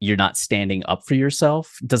not standing up for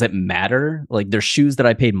yourself? Does it matter? Like, they're shoes that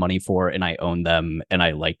I paid money for and I own them and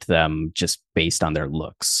I liked them just based on their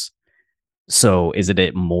looks. So is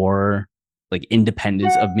it more like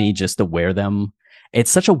independence of me just to wear them?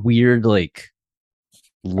 It's such a weird like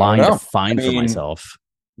line to find for myself.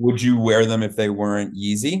 Would you wear them if they weren't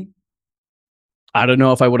Yeezy? I don't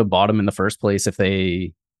know if I would have bought them in the first place if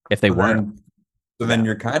they weren't. So then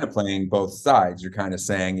you're kind of playing both sides. You're kind of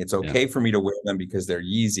saying it's okay for me to wear them because they're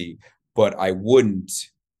Yeezy, but I wouldn't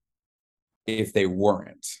if they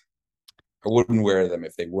weren't. I wouldn't wear them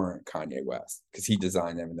if they weren't Kanye West because he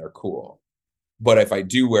designed them and they're cool. But if I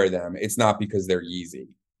do wear them, it's not because they're Yeezy.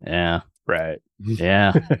 Yeah. Right.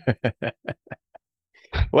 Yeah.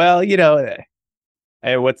 Well,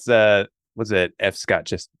 hey, was it F.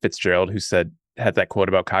 Scott Fitzgerald who had that quote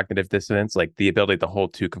about cognitive dissonance, like the ability to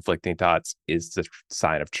hold two conflicting thoughts is the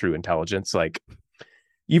sign of true intelligence. Like,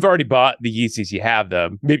 you've already bought the Yeezys, you have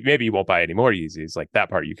them. Maybe you won't buy any more Yeezys. Like, that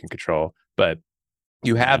part you can control, but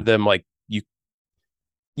you have them. Like,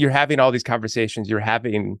 you're having all these conversations. You're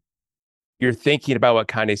thinking about what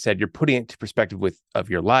Kanye said. You're putting it into perspective of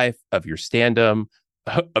your life, of your stand-up,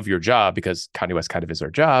 of your job, because Kanye West kind of is our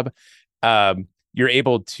job. You're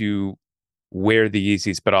able to wear the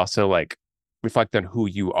Yeezys, but also like reflect on who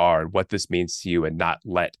you are and what this means to you and not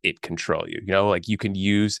let it control you. Like you can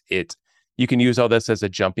use all this as a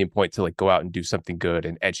jumping point to like go out and do something good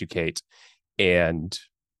and educate. And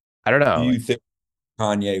I don't know. Do you think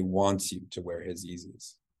Kanye wants you to wear his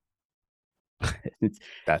Yeezys?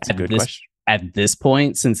 That's a good question. At this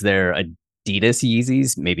point, since they're Adidas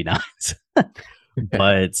Yeezys, maybe not.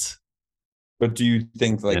 But do you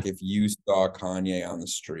think like if you saw Kanye on the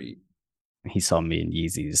street, he saw me in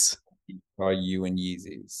Yeezys, he saw you in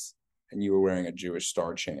Yeezys, and you were wearing a Jewish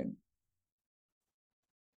star chain,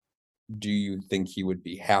 do you think he would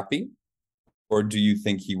be happy, or do you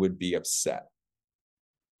think he would be upset?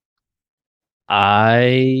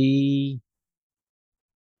 I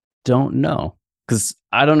don't know, because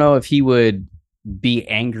I don't know if he would be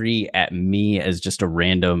angry at me as just a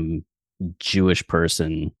random Jewish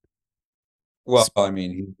person. Well, I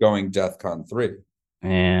mean, he's going DEFCON 3.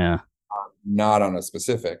 Yeah. Not on a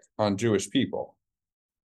specific, on Jewish people.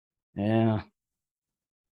 Yeah.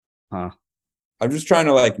 Huh. I'm just trying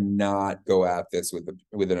to like not go at this with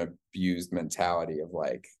an abused mentality of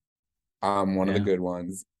like, I'm one of the good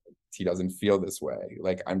ones. He doesn't feel this way.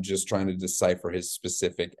 Like, I'm just trying to decipher his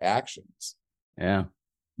specific actions. Yeah.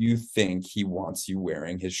 You think he wants you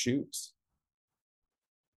wearing his shoes?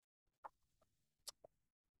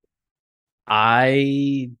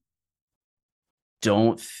 I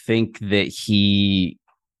don't think that he.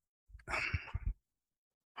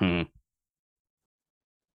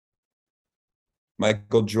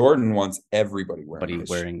 Michael Jordan wants everybody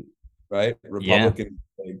wearing, right? Republican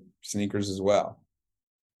sneakers as well.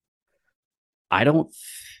 I don't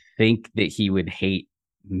think that he would hate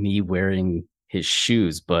me wearing his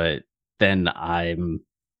shoes, but then I'm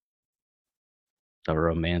a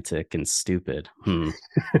romantic and stupid. So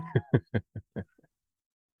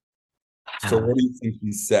what do you think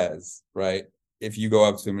he says, right? If you go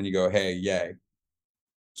up to him and you go, hey, yay,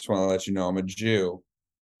 just want to let you know I'm a Jew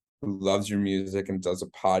who loves your music and does a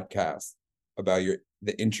podcast about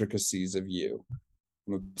the intricacies of you.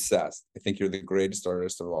 I'm obsessed. I think you're the greatest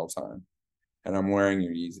artist of all time. And I'm wearing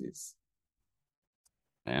your Yeezys.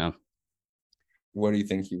 Yeah. What do you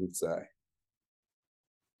think he would say?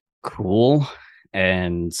 Cool.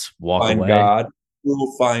 And walk find away. God.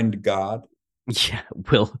 We'll find God. Yeah.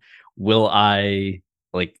 Will I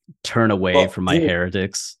like turn away from my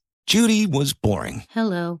heretics? Judy was boring.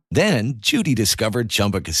 Hello. Then Judy discovered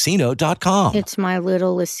ChumbaCasino.com. It's my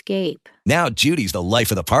little escape. Now Judy's the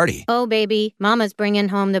life of the party. Oh, baby, mama's bringing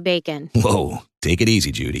home the bacon. Whoa, take it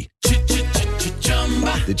easy, Judy.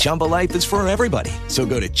 The Chumba life is for everybody. So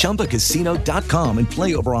go to ChumbaCasino.com and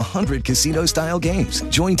play over 100 casino-style games.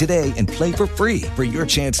 Join today and play for free for your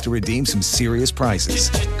chance to redeem some serious prizes.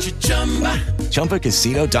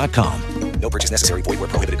 ChumbaCasino.com. No purchase necessary. Void where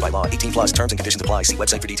prohibited by law. 18 plus terms and conditions apply. See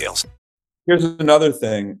website for details. Here's another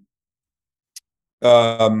thing.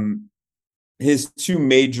 His two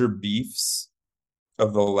major beefs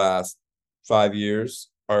of the last 5 years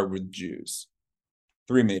are with Jews.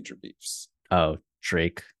 3 major beefs. Oh,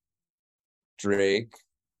 Drake,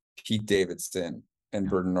 Pete Davidson, and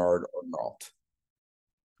Bernard Arnault.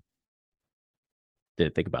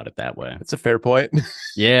 didn't think about it that way. That's a fair point.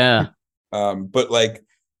 Yeah. But like,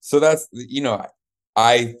 so that's, you know,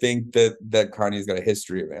 I think that Kanye's got a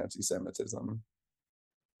history of anti-Semitism.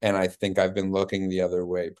 And I think I've been looking the other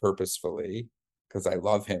way purposefully because I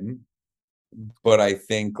love him. But I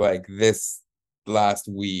think like this last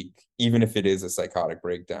week, even if it is a psychotic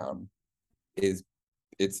breakdown, it's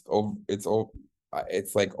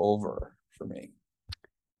like over for me.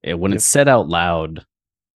 When it's said out loud,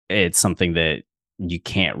 it's something that you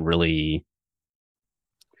can't really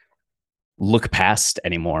look past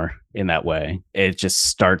anymore in that way. It just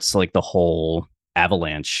starts like the whole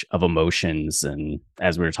avalanche of emotions. And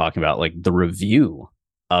as we were talking about, like the review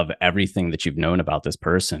of everything that you've known about this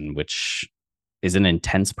person, which is an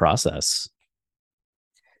intense process.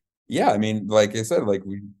 Yeah, I mean, like I said, like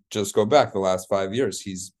we just go back the last 5 years,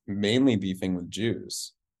 he's mainly beefing with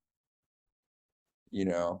Jews. You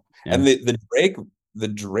know, yeah. And the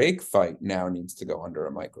Drake fight now needs to go under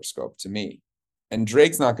a microscope to me. And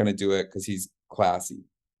Drake's not going to do it because he's classy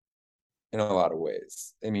in a lot of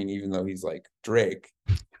ways. I mean, even though he's like Drake,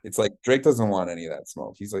 it's like Drake doesn't want any of that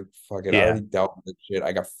smoke. He's like, fuck it, I already dealt with this shit.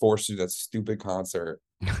 I got forced to that stupid concert.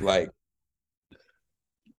 Like,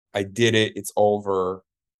 I did it. It's over.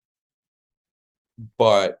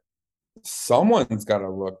 But someone's got to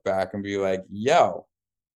look back and be like, yo,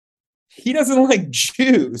 he doesn't like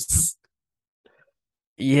Jews.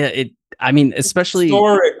 Yeah, I mean, especially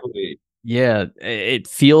historically. Yeah, it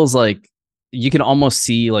feels like you can almost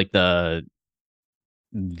see like the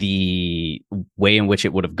way in which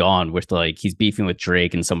it would have gone with like he's beefing with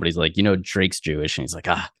Drake and somebody's like, you know, Drake's Jewish, and he's like,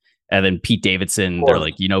 ah. And then Pete Davidson, they're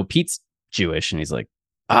like, you know, Pete's Jewish, and he's like,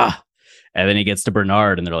 ah. And then he gets to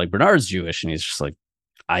Bernard and they're like, Bernard's Jewish, and he's just like,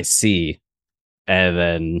 I see. And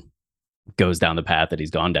then goes down the path that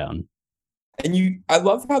he's gone down. And I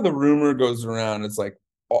love how the rumor goes around. It's like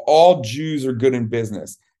all Jews are good in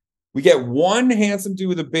business. We get one handsome dude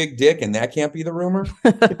with a big dick, and that can't be the rumor.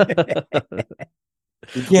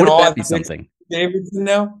 You can't all have be something. Davidson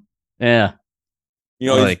now. Yeah, you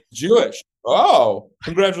know, like, he's Jewish. Oh,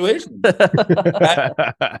 congratulations!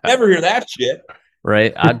 Never hear that shit.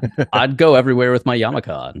 Right? I'd go everywhere with my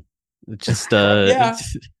yarmulke on. Just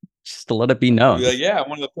just to let it be known. Be like, yeah, I'm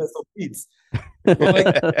one of the Pistol Pete's.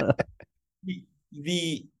 Like,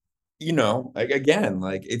 you know, like again,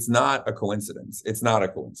 like it's not a coincidence. It's not a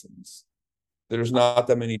coincidence. There's not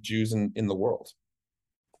that many Jews in the world.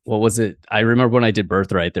 What was it? I remember when I did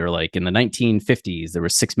Birthright, they were like, in the 1950s, there were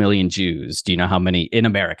 6 million Jews. Do you know how many in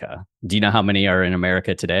America? Do you know how many are in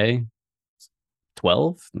America today?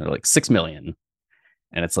 12? And they're like 6 million.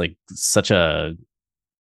 And it's like such a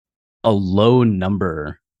low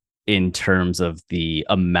number in terms of the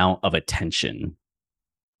amount of attention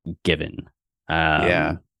given.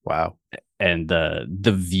 Yeah. Wow. And the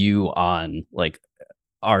view on like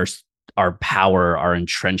our power, our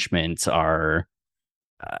entrenchment,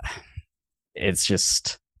 it's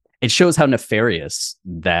just, it shows how nefarious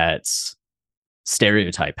that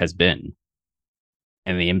stereotype has been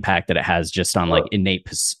and the impact that it has just on like innate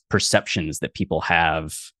perceptions that people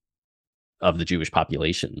have of the Jewish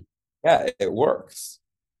population. Yeah, it works.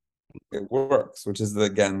 It works, which is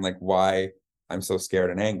again like why I'm so scared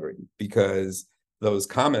and angry, because those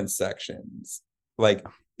comment sections, like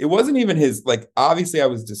it wasn't even his, like obviously I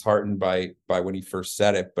was disheartened by when he first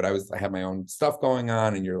said it, but I had my own stuff going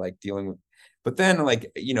on and you're like dealing with, but then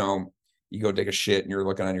like, you know, you go take a shit and you're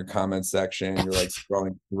looking on your comment section, you're like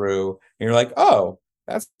scrolling through and you're like, oh,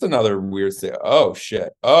 that's another weird thing. Oh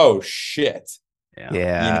shit.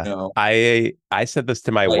 Yeah. You know, I said this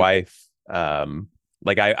to my wife.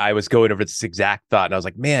 Like I was going over this exact thought and I was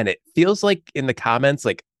like, man, it feels like in the comments,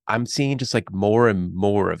 like I'm seeing just like more and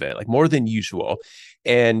more of it, like more than usual.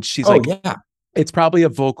 And she's like, yeah, it's probably a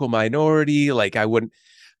vocal minority. Like I wouldn't,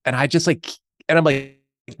 and I just like, and I'm like,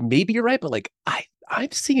 maybe you're right. But like,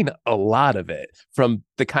 I've seen a lot of it from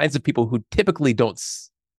the kinds of people who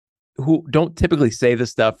don't typically say this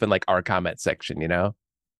stuff in like our comment section, you know?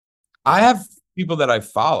 I have people that I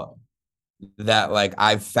follow that like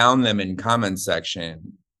I've found them in comment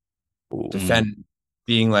section defend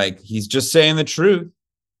being like, he's just saying the truth.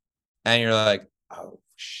 And you're like, oh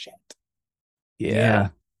shit. Yeah.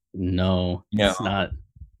 No, it's not.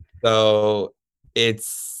 So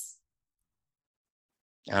it's,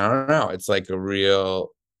 I don't know. It's like a real,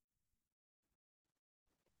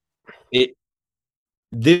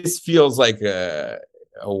 this feels like a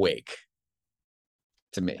wake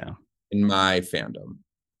to me in my fandom.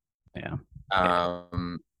 Yeah.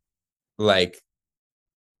 Like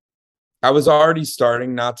I was already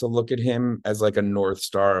starting not to look at him as like a North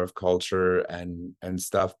Star of culture and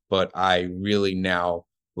stuff, but I really now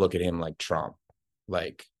look at him like Trump.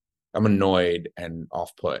 Like, I'm annoyed and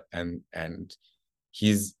off put, and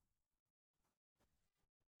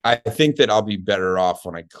I think that I'll be better off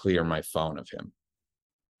when I clear my phone of him.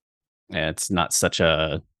 Yeah, it's not such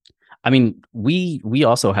a. I mean, we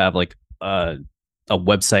also have like a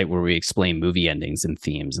website where we explain movie endings and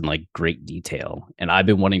themes in like great detail, and I've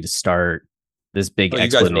been wanting to start this big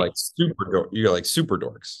explanation. You're like super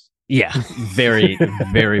dorks. Yeah, very,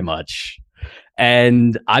 very much.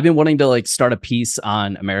 And I've been wanting to like start a piece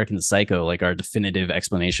on American Psycho, like our definitive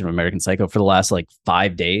explanation of American Psycho, for the last like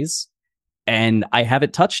 5 days. And I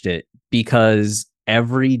haven't touched it because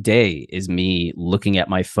every day is me looking at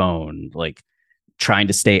my phone, like trying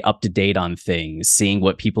to stay up to date on things, seeing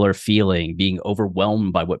what people are feeling, being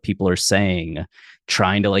overwhelmed by what people are saying,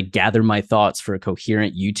 trying to like gather my thoughts for a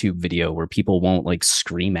coherent YouTube video where people won't like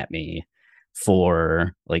scream at me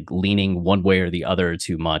for like leaning one way or the other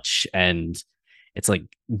too much. And it's like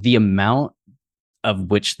the amount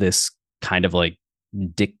of which this kind of like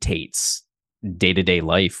dictates day-to-day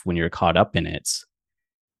life when you're caught up in it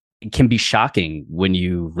can be shocking when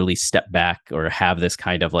you really step back or have this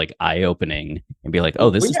kind of like eye-opening and be like, oh,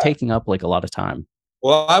 this is taking up like a lot of time.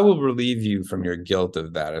 Well, I will relieve you from your guilt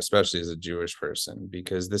of that, especially as a Jewish person,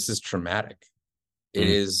 because this is traumatic. It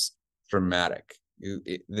is traumatic.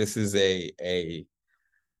 This is a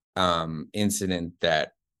incident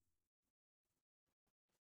that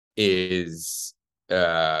is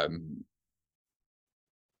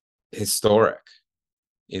historic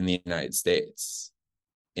in the United States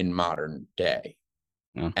in modern day.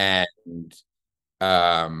 And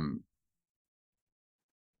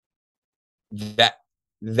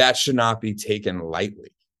that should not be taken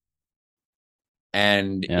lightly.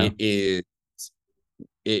 And it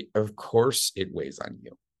of course it weighs on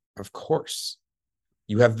you. Of course.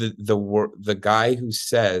 You have the guy who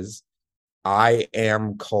says, I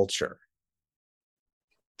am culture,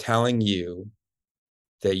 telling you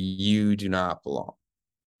that you do not belong.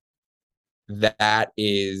 That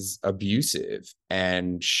is abusive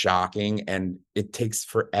and shocking, and it takes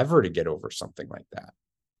forever to get over something like that.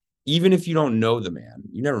 Even if you don't know the man,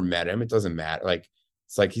 you never met him, it doesn't matter. Like,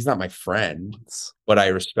 it's like, he's not my friend, but I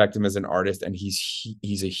respect him as an artist, and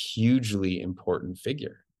he's a hugely important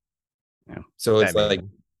figure. Yeah. So it's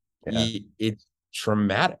it's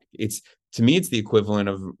traumatic. To me, it's the equivalent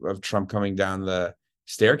of Trump coming down the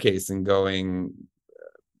staircase and going,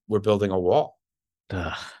 we're building a wall.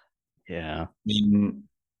 Yeah. I mean,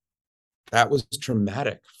 that was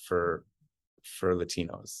traumatic for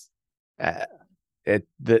Latinos.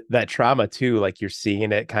 That trauma too, like you're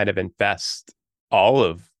seeing it kind of infest all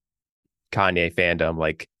of Kanye fandom.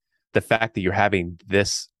 Like the fact that you're having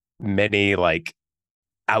this many like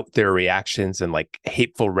out there reactions and like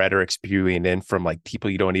hateful rhetoric spewing in from like people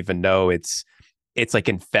you don't even know. It's like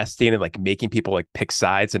infesting and like making people like pick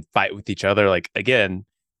sides and fight with each other. Like, again,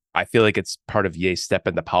 I feel like it's part of Ye's step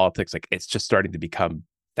into politics. Like, it's just starting to become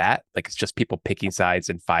that. Like, it's just people picking sides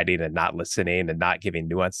and fighting and not listening and not giving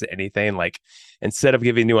nuance to anything. Like, instead of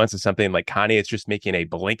giving nuance to something, like Kanye is just making a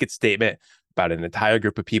blanket statement about an entire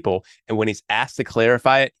group of people. And when he's asked to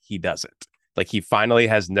clarify it, he doesn't. Like, he finally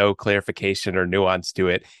has no clarification or nuance to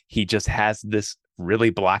it. He just has this really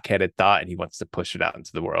blockheaded thought and he wants to push it out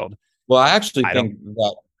into the world. Well, I actually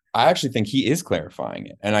think he is clarifying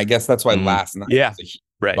it. And I guess that's why last night was a huge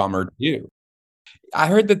bummer too. I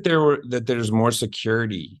heard that there's more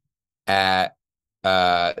security at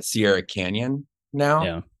Sierra Canyon now.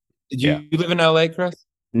 Yeah. Did you live in LA, Chris?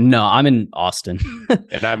 No, I'm in Austin.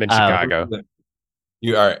 And I'm in Chicago.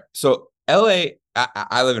 You all right. So LA,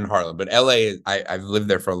 I live in Harlem, but LA, I've lived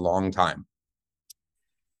there for a long time.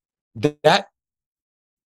 That's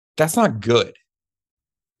not good.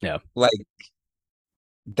 Yeah. Like,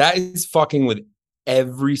 that is fucking with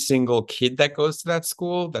every single kid that goes to that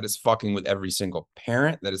school. That is fucking with every single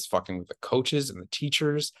parent. That is fucking with the coaches and the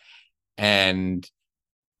teachers. And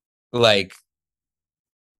like,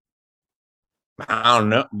 I don't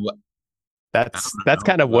know. That's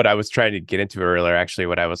kind of what I was trying to get into earlier, actually,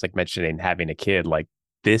 when I was like mentioning having a kid. Like,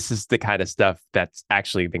 this is the kind of stuff that's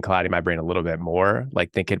actually been clouding my brain a little bit more,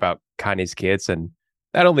 like thinking about Kanye's kids and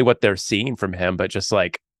not only what they're seeing from him, but just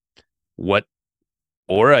like what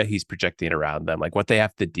aura he's projecting around them, like what they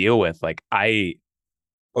have to deal with. Like, having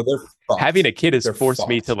a kid has forced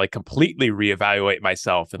me to like completely reevaluate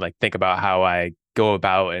myself and like think about how I go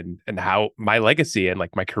about and how my legacy and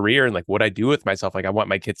like my career and like what I do with myself. Like, I want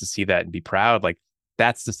my kids to see that and be proud. Like,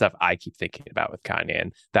 that's the stuff I keep thinking about with Kanye,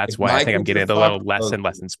 and that's why I think I'm getting a little less and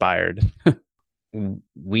less inspired.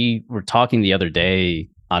 We were talking the other day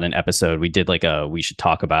on an episode. We did like we should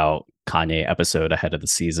talk about Kanye episode ahead of the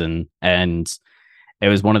season, and it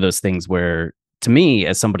was one of those things where to me,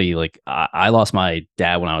 as somebody like I lost my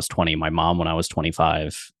dad when I was 20, my mom when I was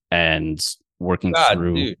 25, and working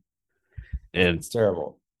through dude. It's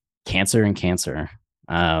terrible. Cancer.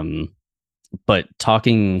 But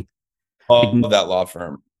talking that law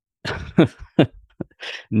firm.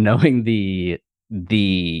 Knowing the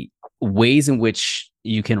ways in which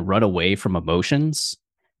you can run away from emotions,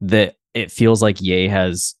 that it feels like Ye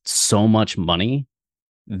has so much money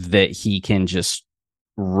that he can just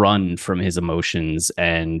run from his emotions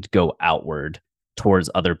and go outward towards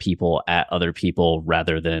other people, at other people,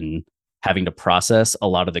 rather than having to process a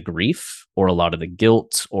lot of the grief or a lot of the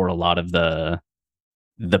guilt or a lot of the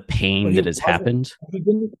pain that has happened.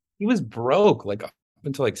 He was broke like up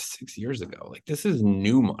until like 6 years ago. Like, this is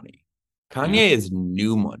new money. Kanye is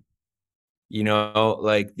new money. You know,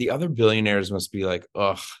 like the other billionaires must be like,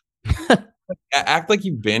 ugh, act like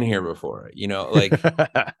you've been here before. You know, like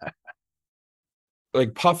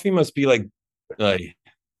like Puffy must be like,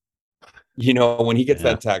 you know, when he gets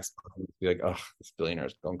that text, he must be like, oh, this billionaire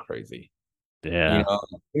is going crazy. Yeah. You know,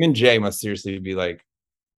 him and Jay must seriously be like,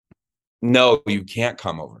 no, you can't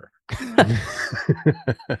come over.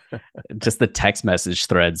 Just the text message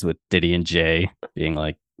threads with Diddy and Jay being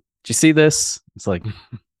like, "Did you see this?" It's like,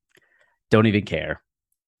 don't even care.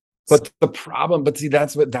 But the problem, but see,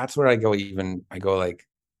 that's where I go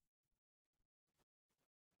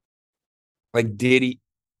like Diddy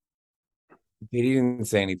didn't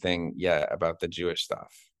say anything yet about the Jewish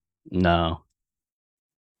stuff. No.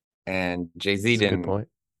 And Jay-Z didn't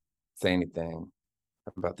say anything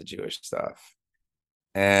about the Jewish stuff.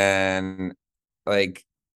 And like,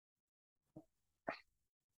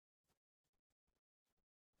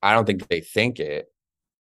 I don't think they think it,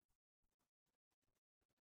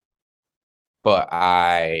 but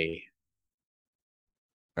I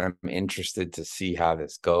am interested to see how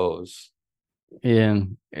this goes. Yeah,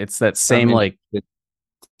 it's that same like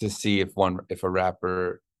to see if a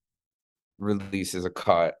rapper releases a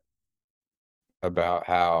cut about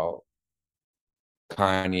how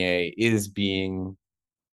Kanye is being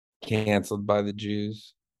canceled by the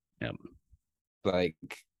Jews. Yep. Like,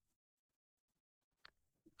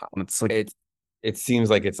 it's like it seems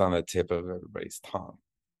like it's on the tip of everybody's tongue.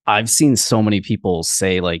 I've seen so many people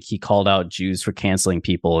say like he called out Jews for canceling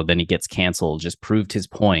people and then he gets canceled, just proved his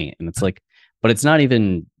point. And it's like, but it's not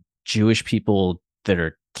even Jewish people that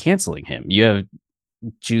are canceling him. You have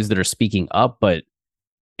Jews that are speaking up, but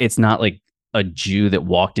it's not like a Jew that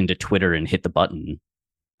walked into Twitter and hit the button.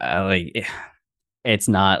 It's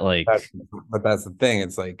not like. But that's the thing.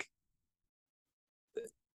 It's like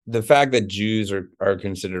the fact that Jews are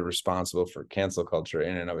considered responsible for cancel culture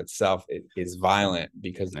in and of itself is violent,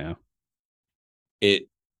 because it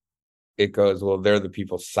goes, well, they're the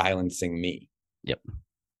people silencing me. Yep.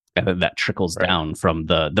 And that trickles down from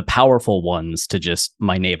the powerful ones to just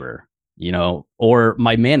my neighbor, you know, or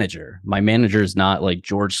my manager. My manager's not like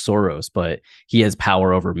George Soros, but he has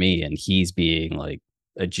power over me and he's being like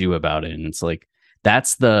a Jew about it. And it's like,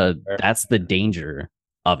 that's the danger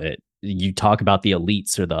of it. You talk about the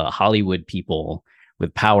elites or the Hollywood people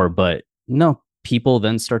with power, but no, people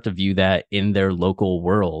then start to view that in their local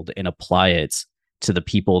world and apply it to the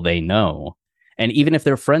people they know. And even if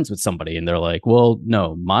they're friends with somebody and they're like, well,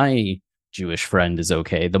 no, my Jewish friend is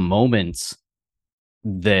okay. The moment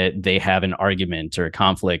that they have an argument or a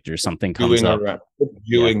conflict or something comes up. Quit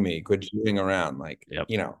Jewing around. Like,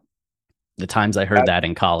 you know. The times I heard that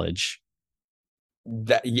in college.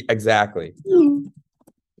 Exactly.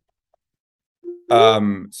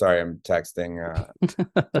 Sorry, I'm texting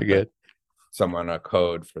good. Someone a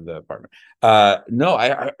code for the apartment. No,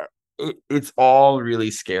 I it's all really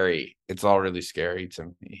scary. It's all really scary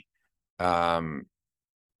to me. And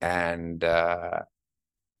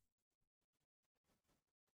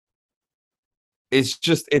it's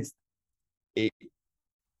just it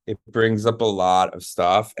brings up a lot of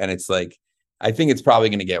stuff, and it's like, I think it's probably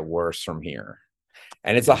going to get worse from here.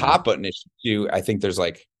 And it's a hot button issue too. I think there's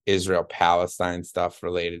like Israel-Palestine stuff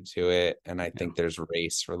related to it, and I think there's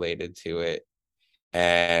race related to it,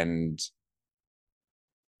 and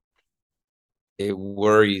it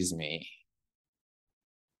worries me.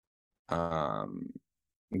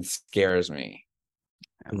 It scares me.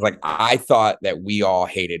 Like, I thought that we all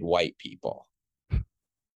hated white people.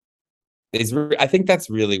 I think that's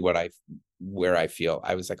really where I feel.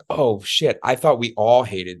 I was like, oh shit, I thought we all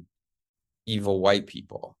hated evil white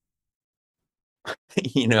people.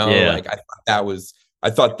 You know, like I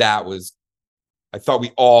thought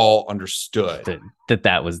we all understood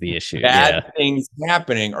that was the issue. Bad things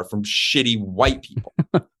happening are from shitty white people.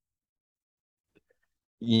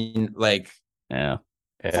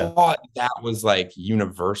 thought that was like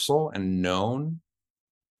universal and known,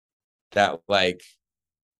 that like,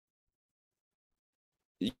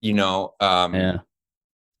 you know,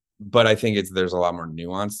 but I think there's a lot more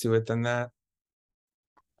nuance to it than that.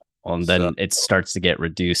 Well, and then it starts to get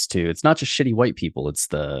reduced to, it's not just shitty white people, it's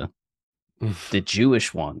the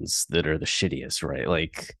Jewish ones that are the shittiest, right?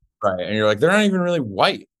 Like, right. And you're like, they're not even really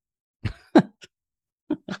white.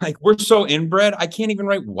 Like, we're so inbred, I can't even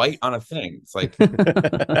write white on a thing. It's like, go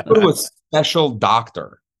to a special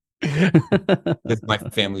doctor. Because my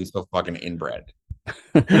family's so fucking inbred.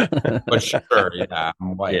 But sure, yeah,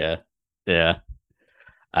 I'm white. Yeah.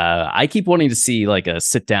 I keep wanting to see like a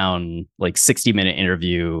sit down, like 60-minute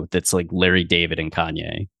interview that's like Larry David and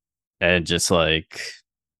Kanye, and just like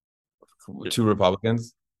 2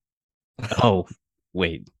 Republicans. Oh,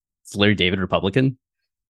 wait, is Larry David Republican?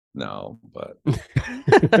 No, but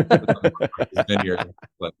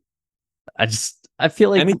I feel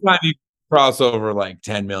like anytime you cross over like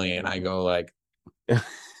 10 million, I go like,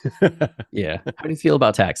 yeah. How do you feel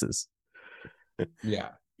about taxes? Yeah.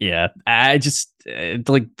 I just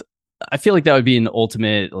like, I feel like that would be an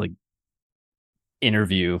ultimate like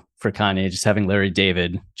interview for Kanye, just having Larry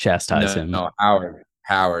David chastise him. No,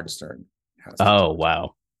 Howard Stern. Oh,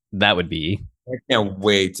 wow. That would be. I can't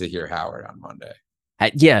wait to hear Howard on Monday.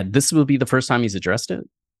 Yeah, this will be the first time he's addressed it.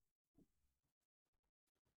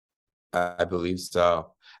 I believe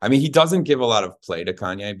so. I mean, he doesn't give a lot of play to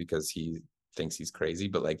Kanye because he thinks he's crazy,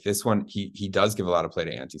 but like this one, he does give a lot of play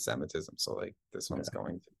to anti-Semitism. So like this one's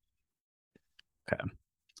going to. Okay,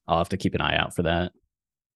 I'll have to keep an eye out for that.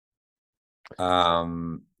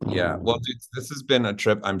 Yeah. Well, dude, this has been a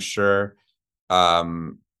trip. I'm sure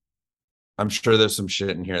there's some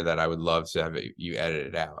shit in here that I would love to have you edit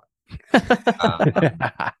it out.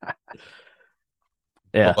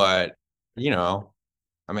 Yeah, but you know,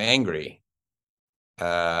 I'm angry.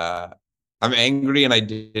 I'm angry and I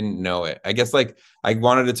didn't know it. I guess like I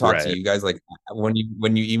wanted to talk to you guys. Like when you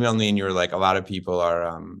emailed me and you were like, a lot of people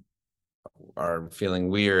are feeling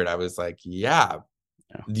weird. I was like, yeah.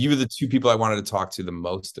 You were the 2 people I wanted to talk to the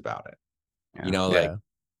most about it. Yeah. You know, like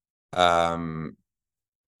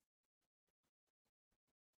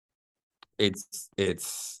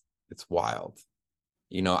it's wild.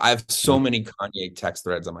 You know, I have so many Kanye text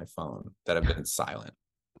threads on my phone that have been silent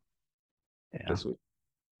this week.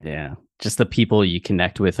 Yeah, just the people you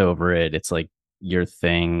connect with over it. It's like your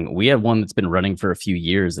thing. We have one that's been running for a few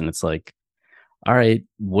years, and it's like, all right,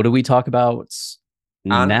 what do we talk about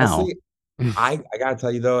now? I gotta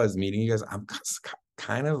tell you though, as meeting you guys, I'm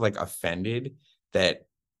kind of like offended that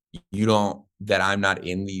I'm not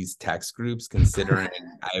in these text groups, considering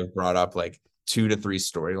I've brought up like 2 to 3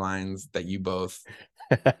 storylines that you both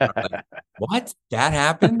are like, what? That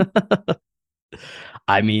happened?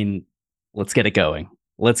 I mean, let's get it going.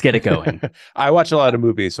 I watch a lot of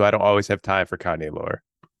movies, so I don't always have time for Kanye lore.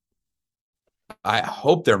 I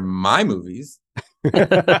hope they're my movies.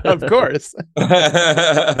 Of course.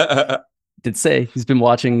 Did say he's been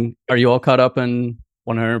watching. Are you all caught up on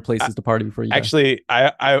 100 Places to Party before you? Actually,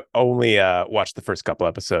 I only watched the first couple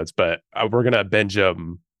episodes, but we're gonna binge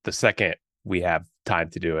them the second we have time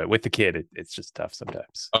to do it. With the kid, it's just tough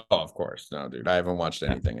sometimes. Oh, of course. No, dude, I haven't watched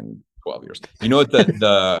anything in 12 years. You know what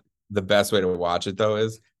the best way to watch it though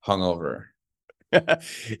is hungover.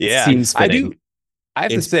 Yeah, seems I fitting. do. I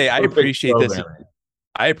have to say, I appreciate this.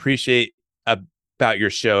 I appreciate about your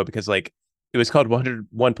show because like it was called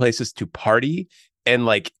 101 Places to Party, and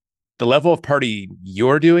like the level of party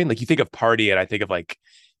you're doing, like you think of party and I think of like,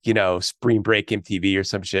 you know, Spring Break MTV or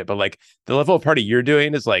some shit, but like the level of party you're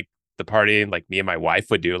doing is like the party like me and my wife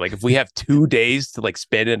would do. Like if we have 2 days to like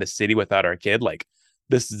spend in a city without our kid, like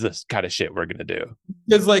this is the kind of shit we're gonna do.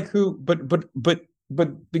 Because like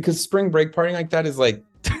but because Spring Break partying like that is like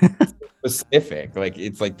specific. Like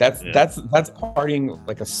it's like that's partying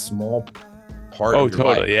like a small part. Oh, of your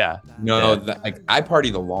totally, life. yeah. No, like I party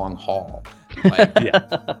the long haul. Like, I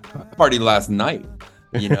partied last night.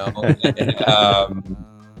 You know,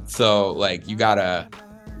 so like you gotta.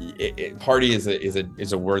 Party is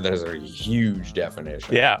a word that has a huge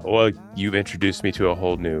definition. Yeah, well, you've introduced me to a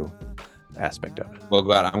whole new aspect of it.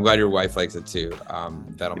 Well, I'm glad your wife likes it too.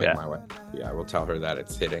 That'll make my wife. Yeah, I will tell her that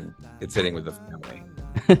it's hitting with the family.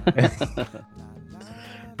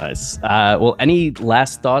 Nice. Well, any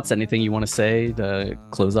last thoughts? Anything you want to say to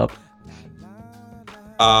close up?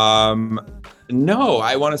 No,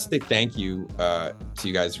 I want to say thank you to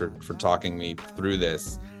you guys for talking me through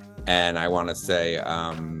this. And I want to say,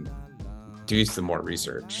 do some more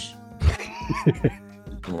research.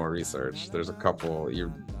 There's a couple.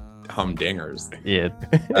 humdingers. Yeah,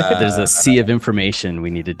 there's a sea of information we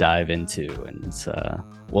need to dive into. And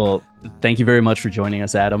well, thank you very much for joining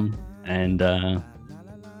us, Adam. And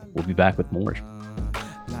we'll be back with more.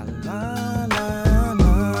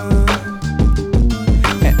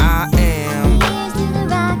 And I am.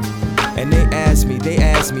 And they ask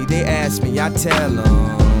me, I tell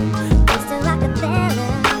them.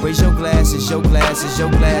 Raise your glasses to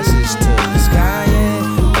the sky.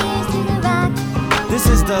 Yeah. This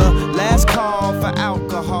is the last call for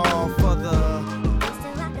alcohol for the.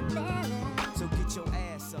 So get your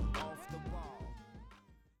ass up off the wall.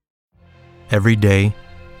 Every day,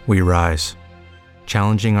 we rise,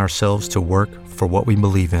 challenging ourselves to work for what we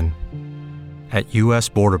believe in. At U.S.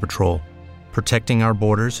 Border Patrol, protecting our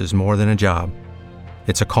borders is more than a job.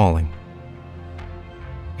 It's a calling.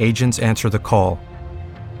 Agents answer the call,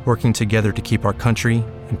 working together to keep our country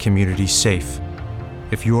and communities safe.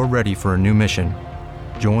 If you're ready for a new mission,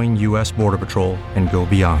 join U.S. Border Patrol and go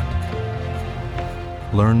beyond.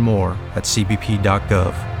 Learn more at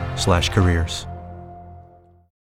cbp.gov/careers.